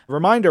those. A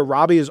reminder,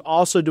 Robbie is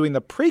also doing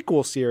the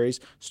prequel series,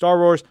 Star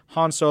Wars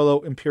Han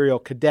Solo Imperial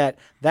Cadet.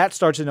 That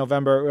starts in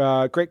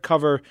November. Great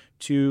cover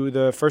to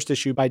the first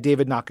issue by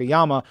David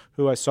Nakayama,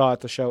 who I saw at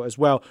the show as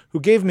well, who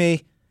gave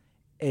me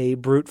a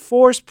Brute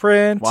Force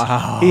print.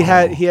 Wow. He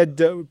had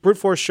Brute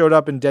Force showed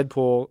up in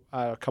Deadpool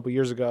a couple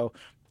years ago.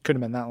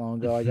 Couldn't have been that long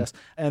ago, I guess.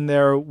 And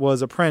there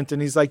was a print, and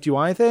he's like, "Do you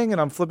want anything?"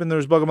 And I'm flipping through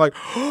his book. I'm like,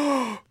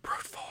 "Oh,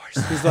 Brute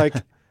Force." He's like,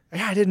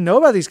 "Yeah, I didn't know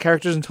about these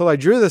characters until I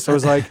drew this." I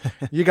was like,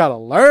 "You got to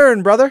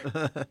learn, brother."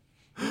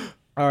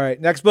 All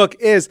right, next book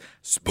is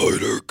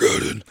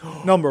Spider-Geddon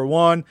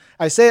 #1.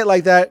 I say it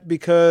like that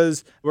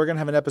because we're going to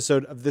have an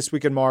episode of This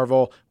Week in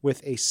Marvel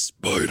with a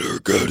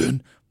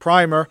Spider-Geddon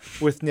primer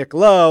with Nick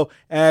Lowe,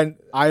 and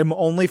I'm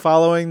only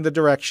following the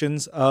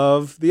directions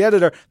of the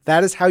editor.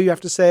 That is how you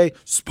have to say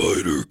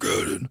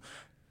Spider-Geddon.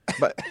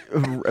 But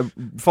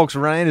folks,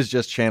 Ryan is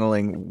just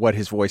channeling what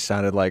his voice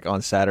sounded like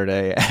on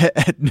Saturday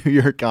at New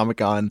York Comic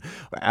Con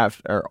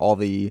after all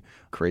the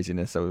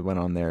craziness that went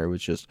on there. It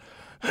was just,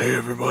 "Hey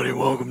everybody,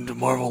 welcome to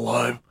Marvel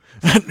Live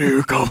at New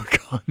York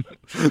Comic Con."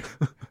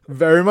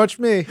 Very much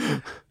me.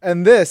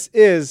 And this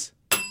is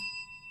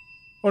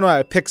one of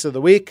my picks of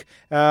the week.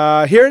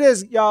 Here it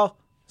is, y'all.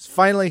 It's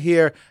finally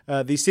here.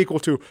 The sequel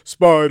to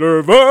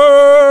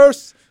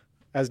Spider-Verse,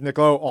 as Nick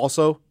Lowe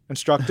also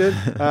instructed.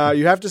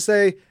 You have to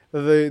say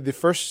the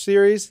first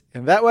series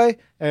in that way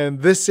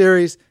and this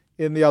series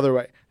in the other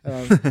way.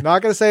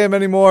 Not going to say them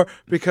anymore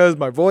because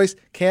my voice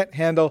can't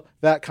handle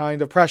that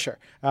kind of pressure.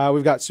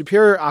 We've got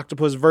Superior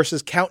Octopus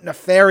versus Count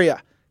Nefaria.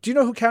 Do you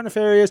know who Count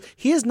Nefaria is?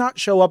 He does not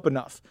show up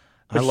enough.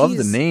 I love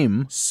the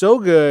name. So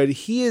good.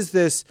 He is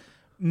this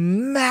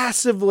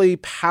massively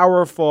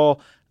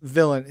powerful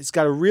villain. He's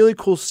got a really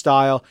cool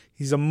style.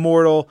 He's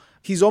immortal.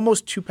 He's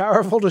almost too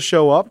powerful to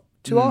show up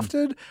too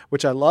often,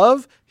 which I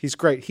love. He's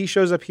great. He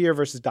shows up here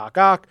versus Doc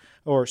Ock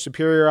or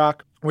Superior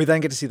Ock. We then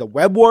get to see the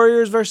Web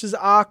Warriors versus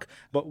Ock.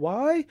 But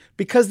why?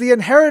 Because the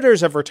Inheritors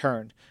have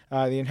returned.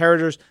 The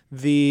Inheritors,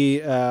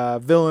 the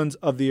villains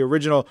of the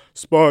original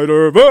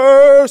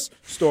Spider-Verse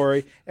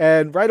story.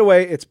 And right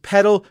away, it's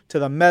pedal to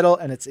the metal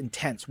and it's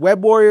intense.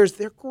 Web Warriors,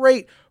 they're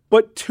great.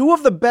 But two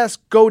of the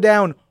best go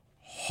down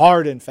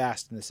hard and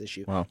fast in this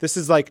issue. Wow. This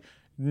is like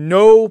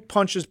no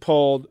punches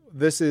pulled.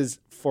 This is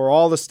for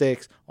all the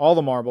stakes, all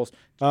the marbles.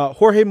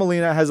 Jorge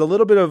Molina has a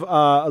little bit of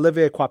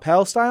Olivier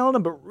Coipel style in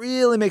him, but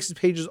really makes his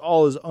pages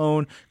all his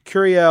own.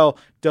 Curiel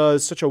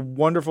does such a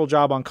wonderful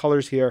job on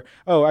colors here.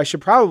 Oh, I should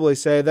probably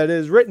say that it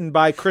is written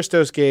by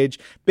Christos Gage,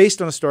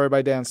 based on a story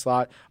by Dan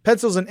Slott.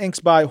 Pencils and inks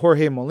by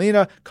Jorge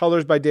Molina,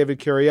 colors by David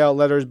Curiel,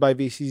 letters by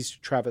VC's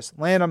Travis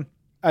Lanham.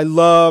 I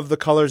love the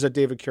colors that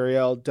David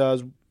Curiel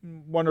does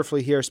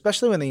wonderfully here,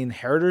 especially when the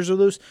inheritors are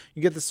loose.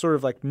 You get this sort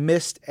of like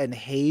mist and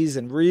haze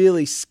and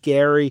really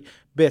scary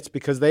bits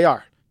because they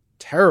are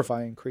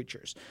terrifying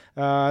creatures.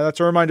 That's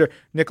a reminder.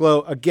 Nick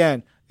Lowe,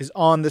 again, is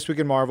on This Week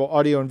in Marvel,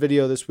 audio and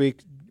video this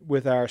week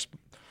with our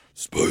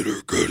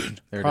Spider-Geddon.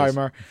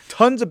 primer.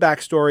 Tons of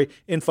backstory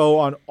info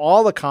on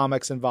all the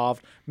comics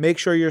involved. Make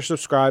sure you're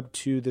subscribed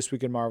to This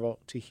Week in Marvel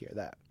to hear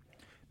that.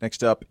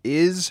 Next up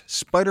is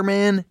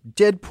Spider-Man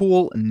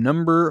Deadpool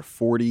number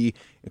 40.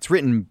 It's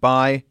written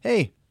by,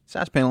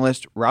 SAS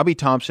panelist Robbie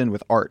Thompson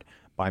with art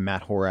by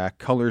Matt Horak,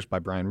 colors by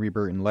Brian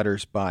Reber, and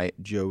letters by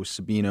Joe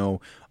Sabino.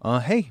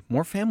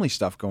 More family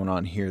stuff going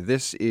on here.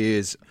 This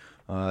is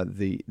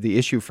the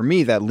issue for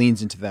me that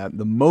leans into that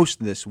the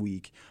most this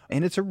week.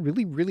 And it's a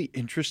really, really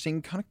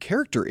interesting kind of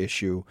character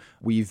issue.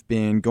 We've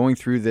been going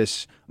through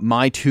this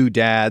My Two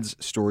Dads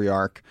story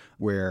arc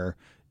where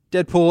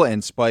Deadpool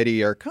and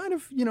Spidey are kind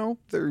of,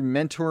 they're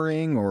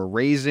mentoring or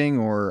raising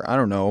or, I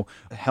don't know,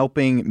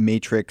 helping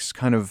Matrix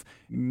kind of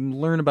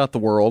learn about the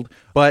world.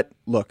 But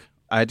look,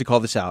 I had to call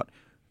this out.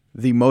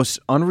 The most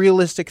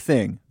unrealistic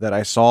thing that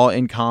I saw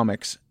in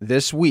comics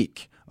this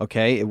week,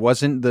 okay? It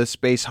wasn't the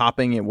space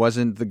hopping. It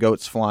wasn't the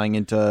goats flying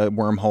into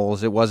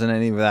wormholes. It wasn't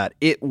any of that.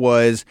 It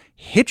was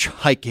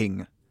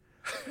hitchhiking.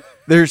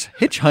 There's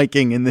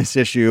hitchhiking in this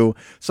issue,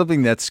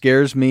 something that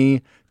scares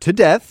me to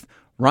death.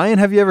 Ryan,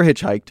 have you ever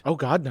hitchhiked? Oh,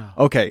 God, no.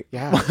 Okay.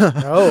 Yeah.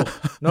 No.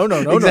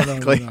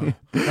 Exactly.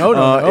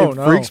 No. It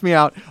freaks me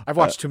out. I've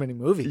watched too many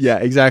movies. Yeah,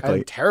 exactly.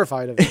 I'm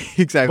terrified of it.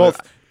 Exactly. Both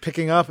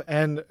picking up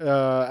and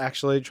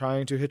actually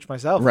trying to hitch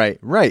myself. Right.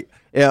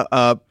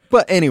 Yeah.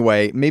 But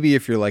anyway, maybe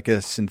if you're like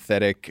a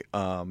synthetic,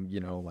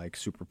 like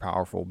super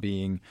powerful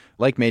being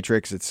like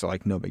Matrix, it's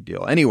like no big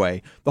deal.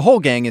 Anyway, the whole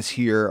gang is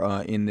here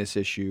in this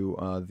issue.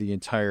 The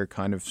entire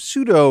kind of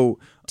pseudo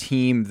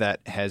team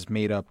that has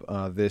made up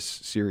this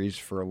series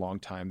for a long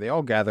time. They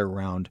all gather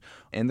around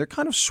and they're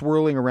kind of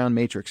swirling around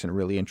Matrix in a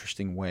really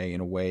interesting way,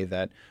 in a way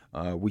that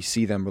we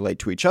see them relate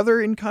to each other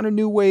in kind of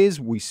new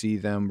ways. We see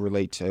them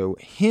relate to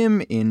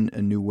him in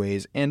new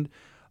ways. And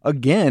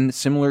again,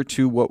 similar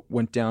to what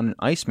went down in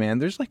Iceman,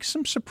 there's like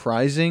some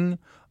surprising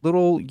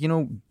little,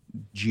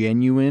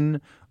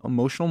 genuine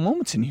emotional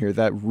moments in here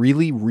that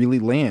really, really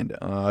land.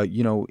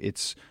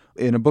 It's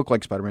in a book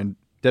like Spider-Man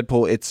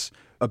Deadpool, it's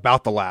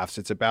about the laughs,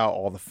 it's about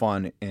all the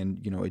fun,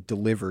 and, it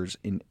delivers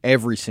in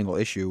every single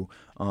issue.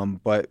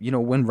 But,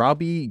 when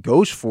Robbie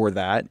goes for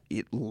that,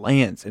 it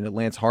lands, and it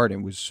lands hard,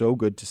 and it was so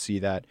good to see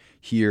that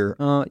here.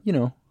 I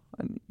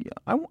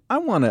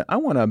want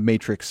a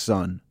Matrix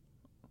son.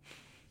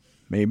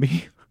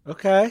 Maybe.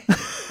 Okay.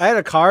 I had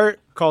a car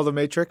called the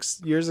Matrix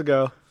years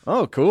ago.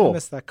 Oh, cool. I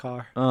missed that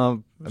car.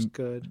 It was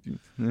good.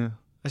 Yeah.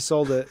 I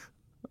sold it.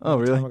 Oh,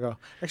 really? Time ago.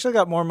 Actually, I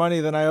got more money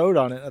than I owed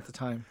on it at the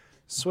time.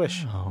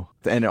 Swish. Oh.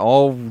 And it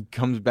all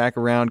comes back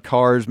around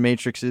cars,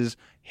 Matrixes,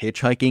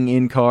 hitchhiking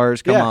in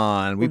cars. Come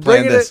on. We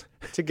planned this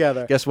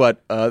together. Guess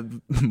what?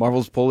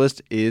 Marvel's pull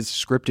list is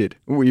scripted.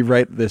 We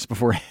write this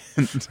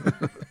beforehand.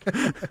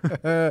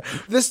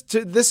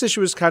 This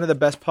issue is kind of the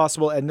best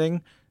possible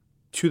ending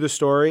to the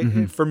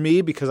story for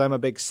me, because I'm a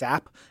big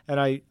sap and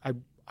I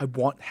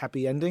want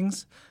happy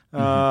endings.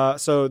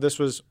 So this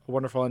was a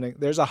wonderful ending.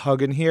 There's a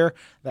hug in here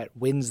that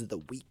wins the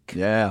week.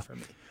 Yeah. For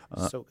me.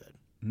 So good.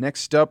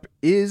 Next up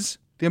is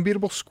The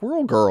Unbeatable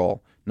Squirrel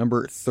Girl,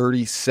 number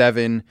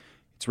 37.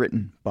 It's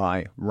written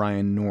by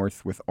Ryan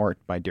North with art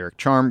by Derek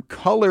Charm,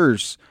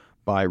 colors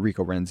by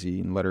Rico Renzi,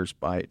 and letters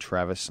by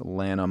Travis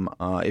Lanham.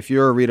 If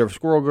you're a reader of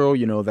Squirrel Girl,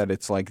 you know that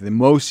it's like the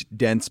most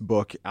dense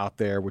book out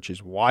there, which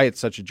is why it's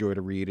such a joy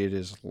to read. It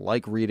is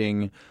like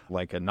reading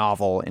like a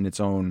novel in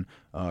its own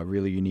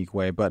really unique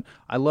way. But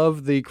I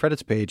love the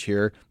credits page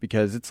here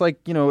because it's like,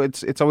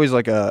 it's always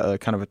like a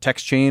kind of a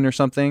text chain or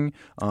something.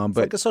 It's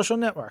like a social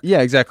network. Yeah,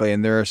 exactly.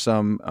 And there are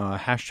some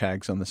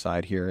hashtags on the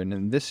side here. And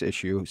in this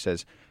issue, it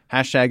says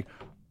hashtag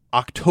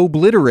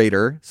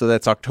Octobliterator, so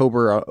that's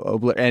October.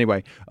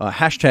 Anyway,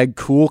 hashtag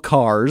cool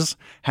cars,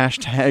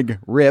 hashtag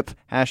rip,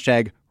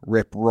 hashtag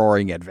rip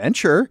roaring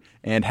adventure,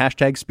 and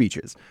hashtag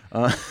speeches.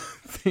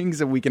 Things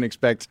that we can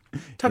expect.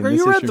 Tucker,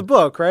 you read the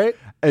book, right?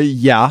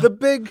 Yeah. The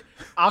big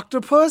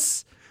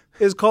octopus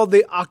is called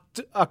the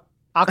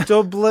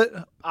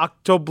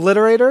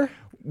Octobliterator.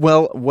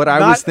 Well, what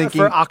I was thinking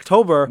for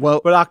October,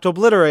 but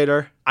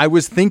Octobliterator. I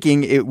was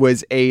thinking it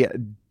was a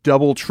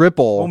double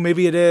triple. Well,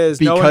 maybe it is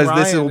because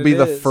this will be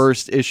the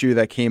first issue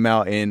that came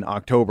out in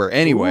October.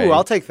 Anyway,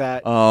 I'll take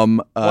that.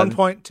 1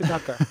 point to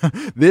Tucker.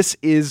 This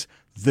is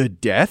the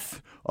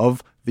death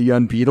of the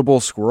unbeatable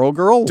Squirrel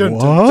Girl. Dun,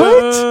 what?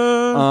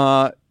 dun,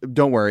 dun.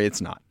 Don't worry,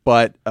 it's not.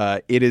 But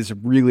it is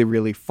really,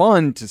 really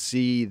fun to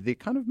see the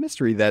kind of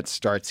mystery that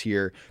starts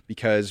here,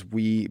 because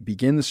we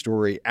begin the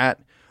story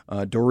at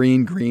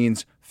Doreen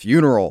Green's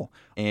funeral,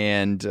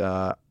 and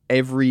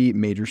every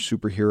major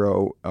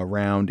superhero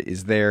around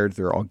is there.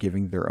 They're all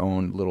giving their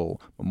own little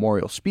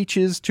memorial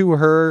speeches to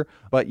her.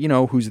 But you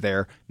know who's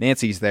there?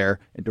 Nancy's there,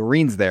 and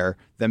Doreen's there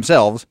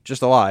themselves,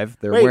 just alive.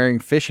 They're wearing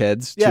fish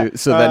heads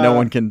so that no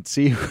one can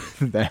see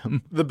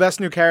them. The best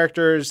new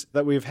characters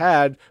that we've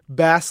had,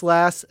 Bass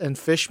Lass and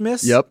Fish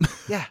Miss. Yep.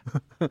 Yeah.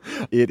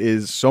 It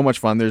is so much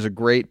fun. There's a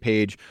great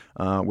page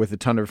with a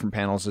ton of different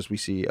panels as we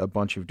see a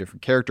bunch of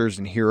different characters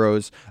and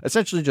heroes,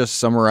 essentially just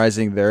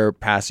summarizing their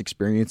past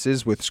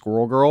experiences with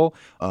Squirrel Girl.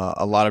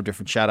 A lot of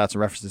different shout-outs and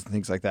references and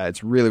things like that.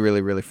 It's really,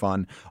 really, really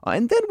fun.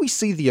 And then we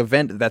see the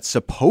event that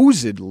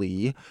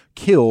supposedly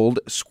killed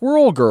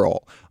Squirrel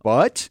Girl.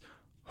 But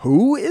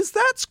who is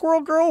that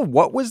Squirrel Girl?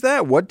 What was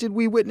that? What did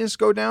we witness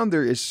go down?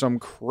 There is some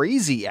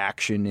crazy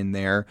action in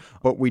there,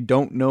 but we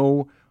don't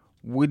know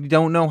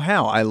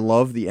how. I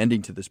love the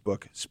ending to this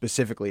book.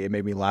 Specifically, it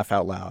made me laugh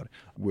out loud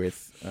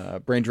with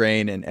Brain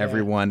Drain and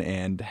everyone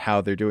and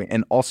how they're doing.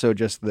 And also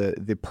just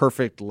the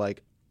perfect,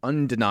 like,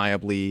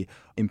 undeniably,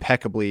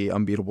 impeccably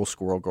unbeatable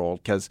Squirrel Girl,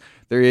 because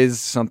there is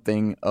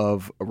something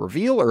of a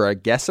reveal or a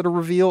guess at a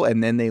reveal,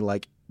 and then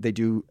they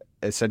do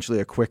essentially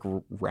a quick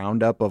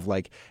roundup of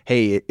like,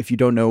 hey, if you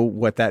don't know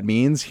what that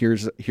means,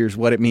 here's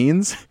what it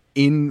means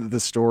in the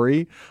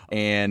story.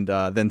 And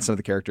then some of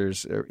the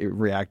characters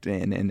react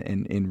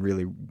in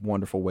really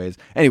wonderful ways.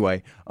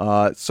 Anyway,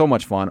 so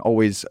much fun.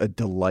 Always a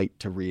delight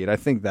to read. I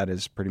think that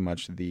is pretty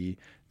much the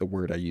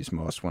word I use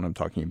most when I'm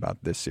talking about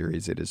this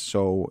series. It is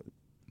so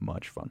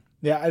much fun.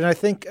 Yeah, and I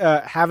think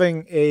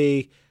having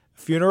a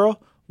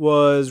funeral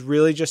was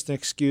really just an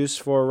excuse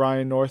for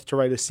Ryan North to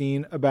write a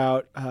scene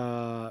about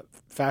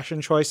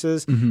fashion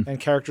choices and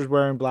characters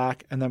wearing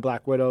black, and then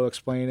Black Widow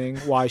explaining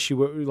why she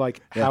would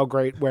how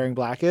great wearing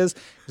black is.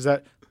 Because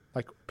that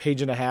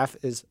page and a half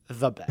is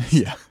the best.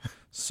 Yeah.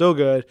 So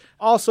good.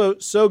 Also,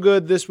 so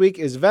good this week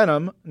is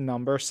Venom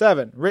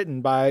 #7,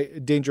 written by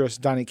Dangerous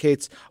Donny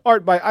Cates,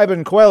 art by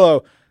Ivan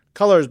Coelho,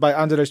 colors by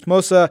Andres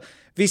Mosa,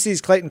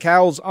 VC's Clayton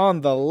Cowles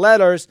on the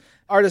letters.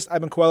 Artist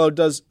Ivan Coelho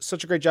does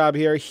such a great job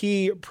here.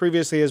 He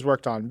previously has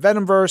worked on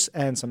Venomverse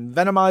and some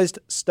Venomized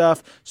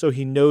stuff, so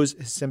he knows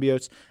his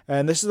symbiotes.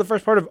 And this is the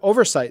first part of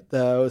Oversight,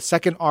 the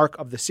second arc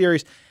of the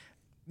series.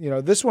 You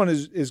know, this one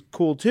is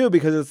cool too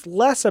because it's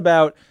less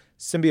about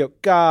symbiote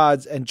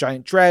gods and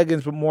giant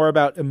dragons, but more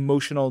about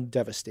emotional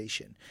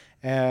devastation.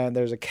 And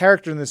there's a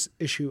character in this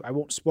issue, I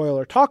won't spoil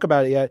or talk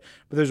about it yet,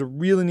 but there's a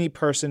really neat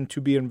person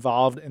to be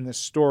involved in this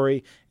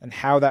story and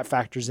how that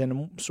factors in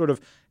and sort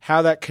of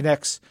how that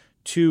connects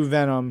to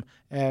Venom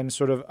and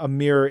sort of a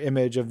mirror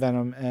image of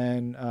Venom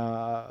and,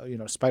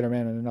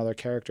 Spider-Man and another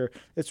character.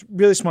 It's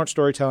really smart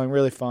storytelling,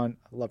 really fun.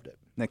 I loved it.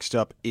 Next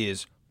up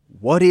is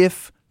What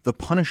If the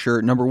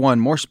Punisher #1.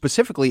 More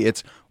specifically,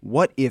 it's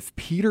What If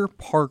Peter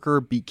Parker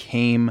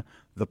Became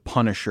the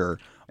Punisher?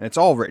 And it's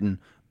all written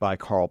by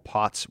Carl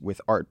Potts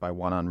with art by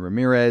Juanan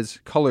Ramirez,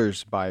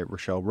 colors by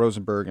Rochelle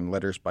Rosenberg, and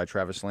letters by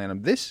Travis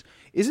Lanham. This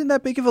isn't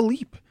that big of a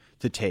leap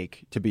to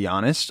take, to be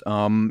honest.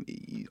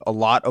 A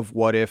lot of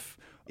What If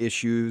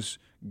issues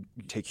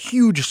take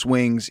huge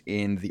swings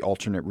in the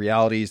alternate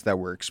realities that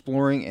we're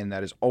exploring, and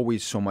that is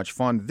always so much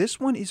fun. This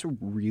one is a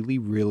really,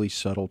 really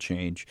subtle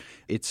change.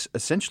 It's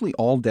essentially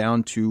all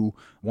down to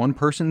one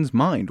person's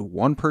mind,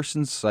 one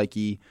person's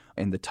psyche,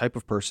 and the type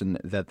of person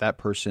that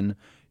person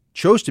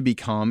chose to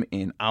become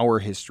in our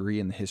history,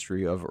 in the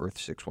history of Earth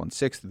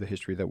 616, the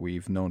history that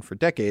we've known for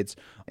decades,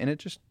 and it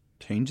just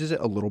changes it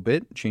a little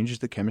bit, changes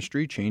the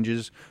chemistry,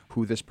 changes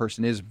who this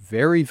person is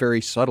very, very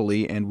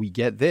subtly, and we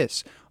get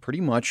this. Pretty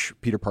much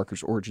Peter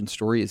Parker's origin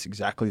story is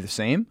exactly the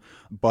same,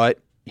 but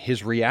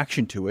his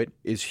reaction to it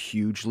is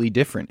hugely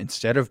different.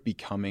 Instead of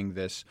becoming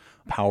this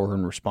power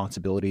and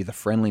responsibility, the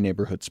friendly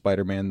neighborhood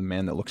Spider-Man, the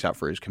man that looks out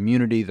for his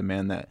community, the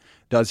man that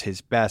does his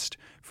best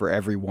for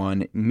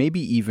everyone, maybe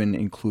even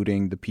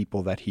including the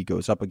people that he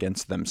goes up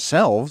against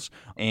themselves,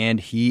 and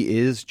he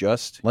is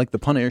just like the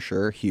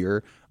Punisher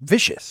here,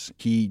 vicious.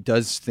 He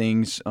does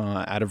things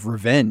out of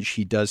revenge.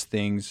 He does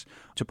things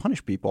to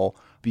punish people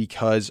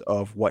because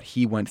of what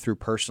he went through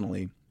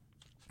personally.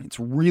 It's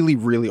really,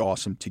 really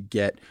awesome to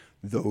get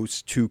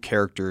those two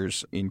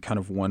characters in kind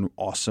of one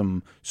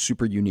awesome,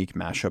 super unique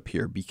mashup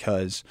here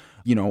because,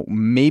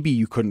 maybe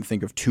you couldn't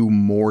think of two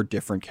more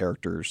different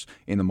characters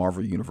in the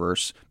Marvel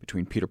Universe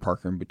between Peter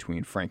Parker and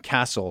between Frank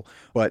Castle,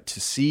 but to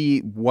see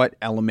what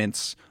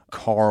elements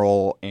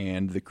Carl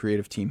and the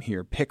creative team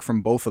here pick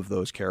from both of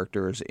those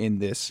characters in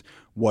this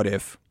What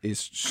If is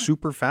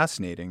super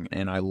fascinating,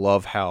 and I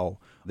love how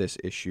this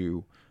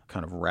issue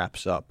kind of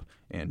wraps up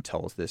and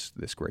tells this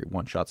great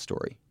one-shot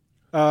story.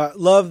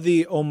 Love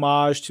the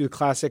homage to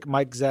classic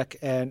Mike Zeck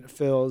and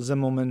Phil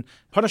Zimmelman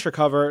Punisher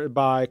cover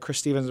by Chris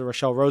Stevens and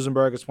Rochelle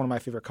Rosenberg. It's one of my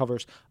favorite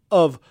covers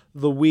of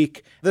the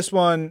week. This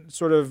one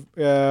sort of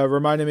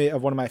reminded me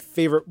of one of my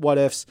favorite What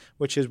Ifs,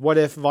 which is What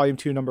If Volume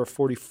 2, number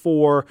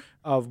 44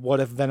 of What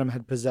If Venom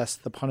Had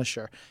Possessed the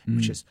Punisher,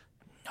 which is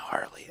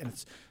gnarly.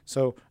 And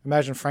so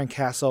imagine Frank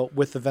Castle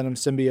with the Venom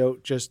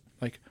symbiote just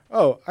like,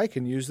 oh, I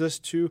can use this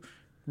to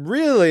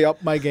really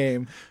up my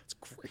game. It's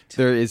great.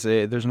 There's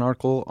an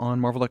article on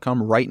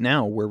Marvel.com right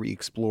now where we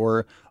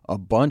explore a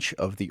bunch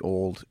of the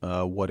old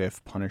What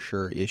If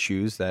Punisher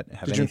issues that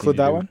have. Did you include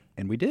that one?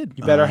 And we did.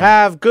 You better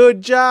have.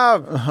 Good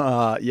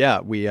job. Yeah,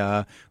 we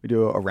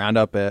do a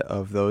roundup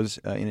of those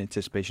in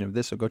anticipation of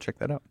this, so go check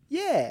that out.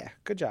 Yeah,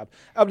 good job.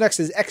 Up next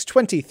is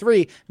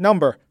X-23,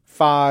 number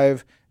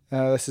 5.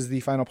 This is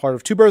the final part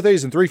of 2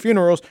 Birthdays and 3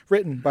 Funerals,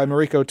 written by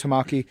Mariko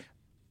Tamaki.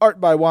 Art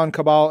by Juan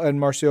Cabal and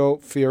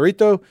Marcio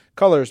Fiorito.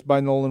 Colors by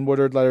Nolan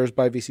Woodard. Letters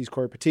by VC's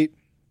Corey Petit.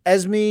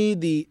 Esme,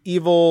 the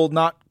evil,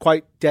 not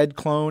quite dead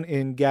clone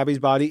in Gabby's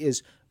body,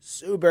 is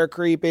super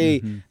creepy.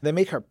 Mm-hmm. They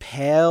make her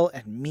pale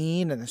and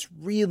mean and this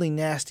really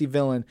nasty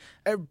villain.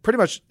 Pretty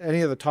much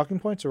any of the talking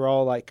points are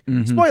all like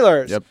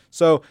spoilers. Yep.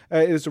 So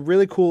it's a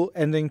really cool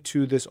ending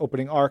to this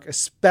opening arc,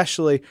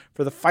 especially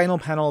for the final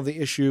panel of the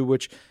issue,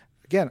 which,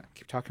 again, I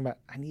keep talking about,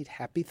 I need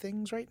happy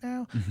things right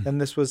now. And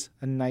this was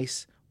a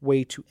nice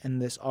way to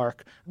end this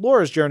arc.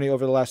 Laura's journey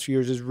over the last few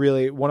years is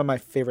really one of my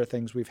favorite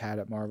things we've had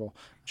at Marvel.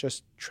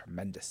 Just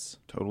tremendous.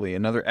 Totally.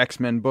 Another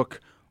X-Men book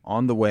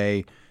on the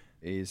way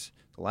is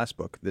the last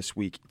book this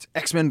week. It's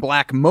X-Men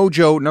Black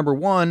Mojo number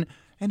 1,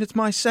 and it's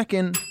my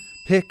second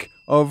pick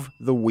of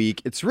the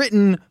week. It's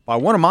written by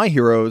one of my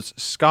heroes,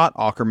 Scott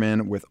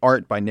Aukerman, with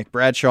art by Nick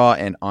Bradshaw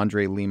and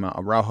Andre Lima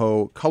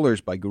Araujo,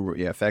 colors by Guru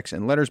EFX,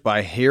 and letters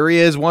by, here he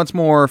is once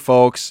more,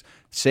 folks.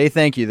 Say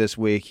thank you this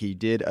week. He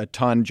did a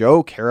ton.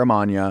 Joe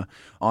Caramagna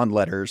on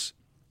letters.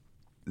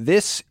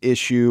 This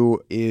issue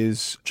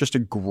is just a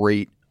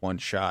great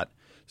one-shot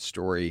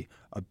story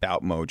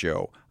about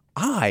Mojo.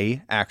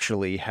 I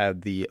actually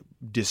had the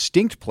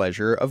distinct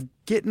pleasure of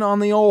getting on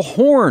the old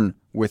horn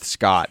with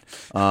Scott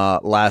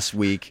last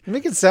week. You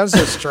make it sound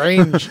so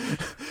strange.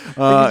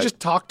 You just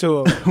talk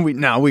to him.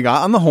 We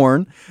got on the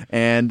horn,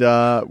 and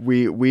I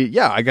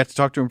got to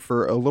talk to him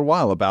for a little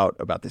while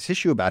about this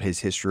issue, about his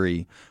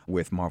history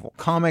with Marvel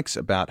Comics,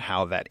 about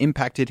how that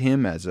impacted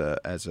him as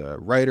a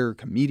writer,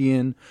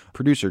 comedian,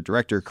 producer,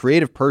 director,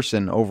 creative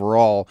person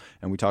overall.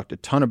 And we talked a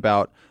ton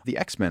about the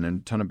X-Men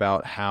and a ton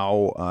about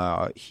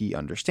how he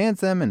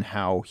understands them and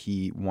how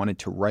he wanted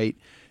to write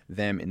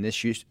them in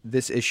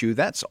this issue.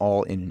 That's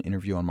all in an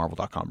interview on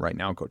Marvel.com right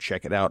now. Go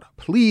check it out,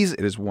 please.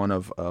 It is one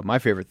of my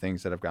favorite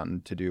things that I've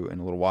gotten to do in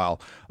a little while.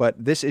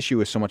 But this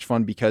issue is so much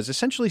fun because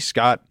essentially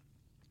Scott,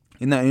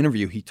 in that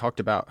interview, he talked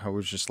about how it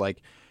was just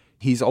like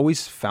he's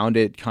always found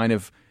it kind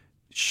of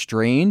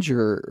strange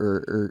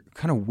or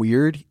kind of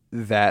weird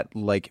that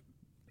like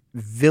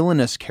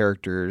villainous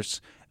characters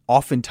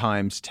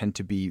oftentimes tend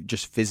to be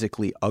just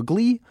physically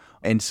ugly.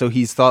 And so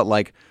he's thought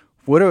like,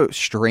 what a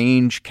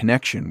strange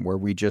connection where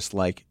we just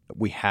like,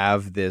 we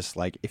have this,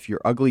 like, if you're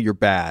ugly, you're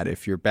bad.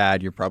 If you're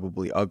bad, you're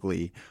probably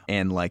ugly.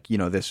 And like, you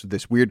know,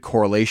 this weird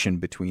correlation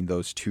between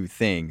those two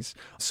things.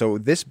 So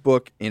this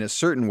book, in a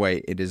certain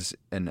way, it is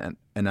an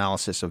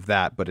analysis of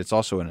that, but it's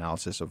also an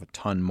analysis of a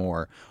ton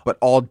more, but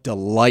all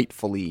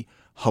delightfully,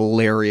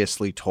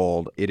 hilariously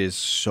told. It is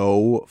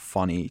so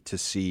funny to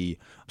see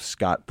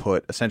Scott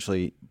put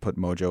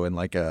Mojo in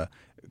like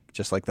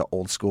just like the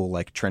old school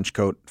like trench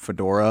coat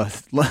fedora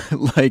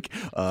like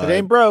it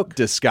ain't broke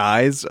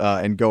disguise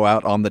and go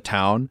out on the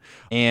town.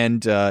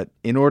 And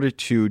in order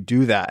to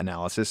do that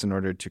analysis, in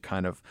order to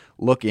kind of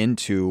look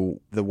into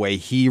the way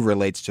he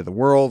relates to the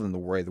world and the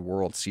way the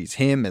world sees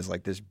him as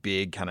like this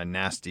big kind of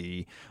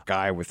nasty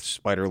guy with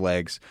spider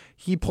legs,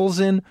 he pulls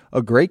in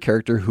a great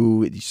character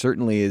who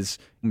certainly is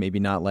maybe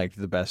not like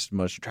the best,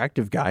 most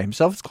attractive guy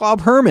himself. It's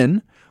Glob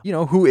Herman, you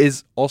know, who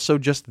is also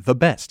just the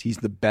best. He's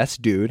the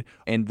best dude.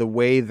 And the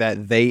way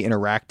that they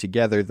interact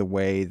together, the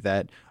way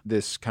that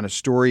this kind of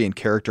story and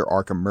character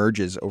arc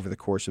emerges over the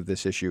course of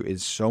this issue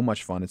is so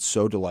much fun. It's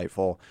so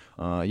delightful.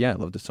 I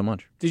loved it so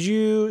much. Did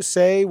you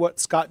say what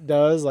Scott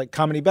does? Like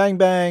Comedy Bang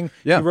Bang.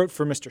 Yeah. He wrote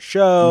for Mr.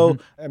 Show.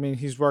 Mm-hmm. I mean,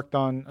 he's worked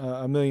on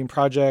a million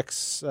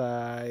projects.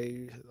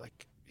 And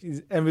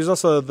he's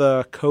also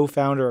the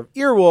co-founder of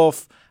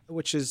Earwolf,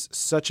 which is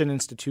such an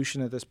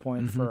institution at this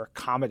point for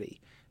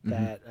comedy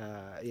that,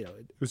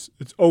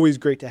 it's always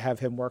great to have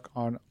him work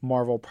on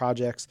Marvel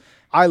projects.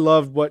 I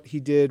loved what he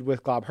did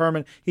with Glob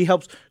Herman. He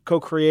helps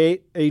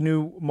co-create a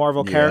new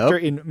Marvel character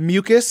in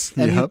Mucus,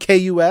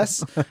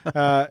 M-U-K-U-S,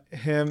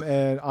 him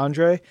and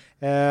Andre.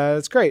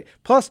 It's great.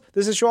 Plus,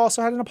 this issue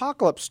also had an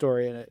apocalypse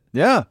story in it.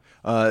 Yeah.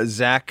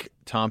 Zach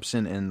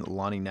Thompson and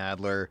Lonnie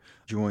Nadler,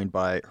 joined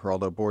by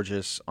Geraldo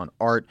Borges on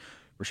art,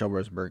 Rochelle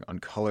Rosenberg on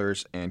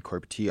colors, and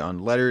Corey Petit on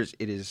letters.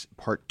 It is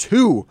part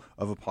 2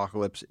 of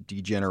Apocalypse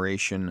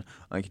Degeneration.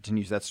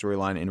 Continues that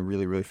storyline in a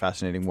really, really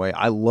fascinating way.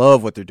 I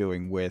love what they're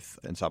doing with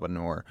Ensaba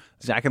Noor.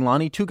 Zach and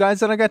Lonnie, 2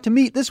 guys that I got to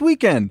meet this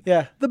weekend.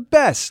 Yeah. The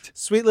best.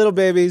 Sweet little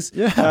babies.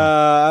 Yeah.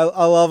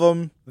 I love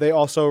them. They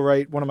also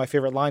write one of my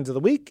favorite lines of the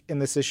week in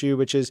this issue,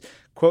 which is,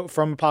 quote,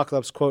 from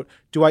Apocalypse, quote,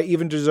 "Do I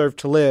even deserve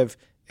to live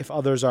if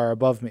others are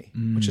above me?"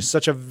 Which is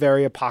such a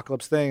very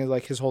Apocalypse thing.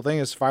 Like his whole thing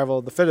is survival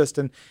of the fittest.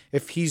 And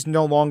if he's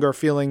no longer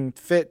feeling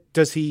fit,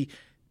 does he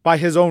by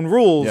his own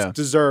rules,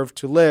 deserve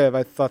to live.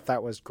 I thought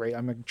that was great.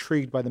 I'm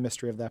intrigued by the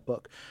mystery of that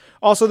book.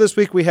 Also this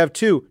week, we have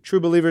 2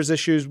 True Believers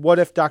issues. What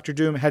if Dr.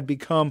 Doom had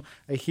become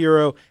a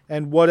hero?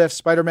 And what if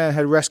Spider-Man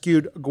had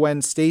rescued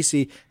Gwen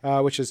Stacy,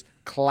 which is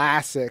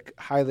classic.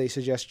 Highly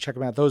suggest check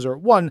them out. Those are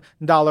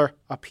 $1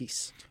 a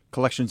piece.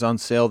 Collections on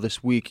sale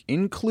this week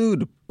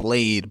include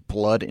Blade,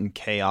 Blood and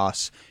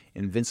Chaos,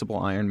 Invincible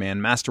Iron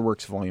Man,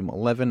 Masterworks Volume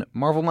 11,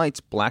 Marvel Knights,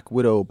 Black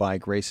Widow by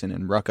Grayson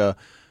and Rucka,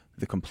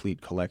 the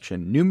complete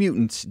collection, New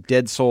Mutants,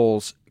 Dead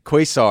Souls,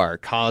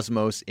 Quasar,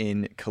 Cosmos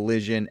in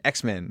Collision,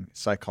 X-Men,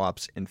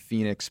 Cyclops and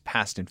Phoenix,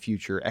 Past and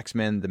Future,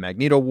 X-Men, The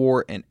Magneto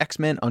War, and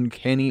X-Men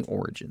Uncanny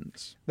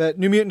Origins. That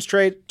New Mutants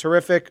trade,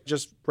 terrific.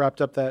 Just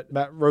wrapped up that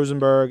Matt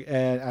Rosenberg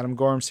and Adam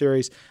Gorham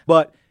series.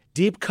 But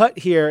deep cut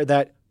here,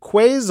 that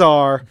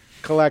Quasar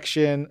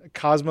collection,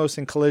 Cosmos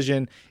and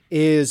Collision,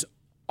 is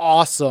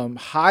awesome.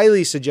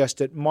 Highly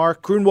suggested.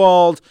 Mark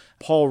Grunwald,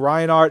 Paul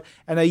Reinhardt,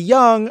 and a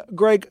young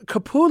Greg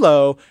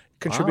Capullo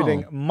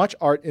contributing much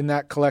art in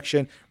that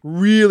collection.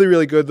 Really,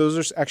 really good. Those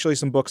are actually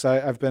some books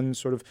I've been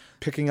sort of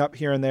picking up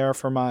here and there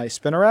for my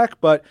spinner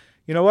rack, but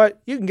you know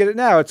what? You can get it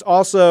now. It's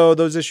also,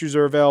 those issues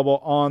are available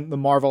on the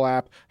Marvel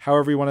app.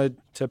 However you wanted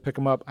to pick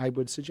them up, I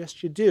would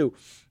suggest you do.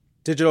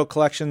 Digital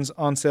collections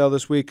on sale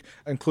this week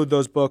include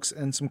those books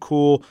and some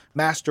cool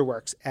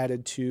masterworks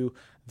added to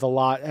the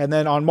lot. And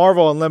then on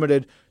Marvel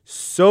Unlimited,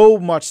 so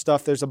much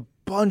stuff. There's a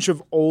bunch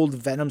of old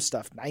Venom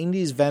stuff.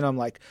 90s Venom,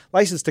 like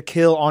License to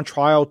Kill, On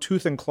Trial,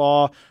 Tooth and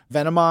Claw,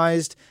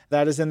 Venomized.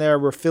 That is in there.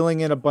 We're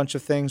filling in a bunch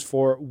of things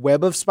for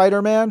Web of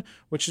Spider-Man,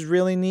 which is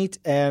really neat,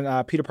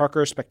 and Peter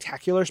Parker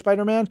Spectacular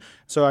Spider-Man.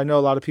 So I know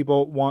a lot of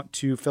people want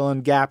to fill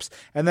in gaps.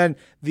 And then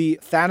the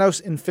Thanos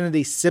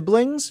Infinity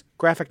Siblings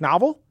graphic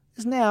novel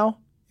is now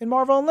in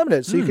Marvel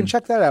Unlimited. So you can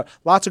check that out.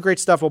 Lots of great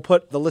stuff. We'll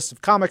put the list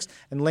of comics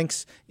and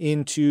links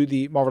into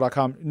the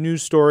Marvel.com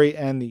news story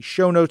and the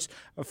show notes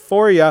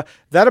for you.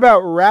 That about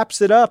wraps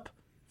it up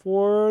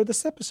for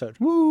this episode.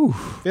 Woo.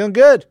 Feeling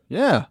good.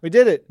 Yeah. We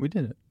did it. We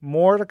did it.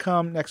 More to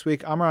come next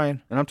week. I'm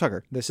Ryan. And I'm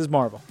Tucker. This is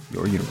Marvel,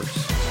 Your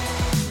universe.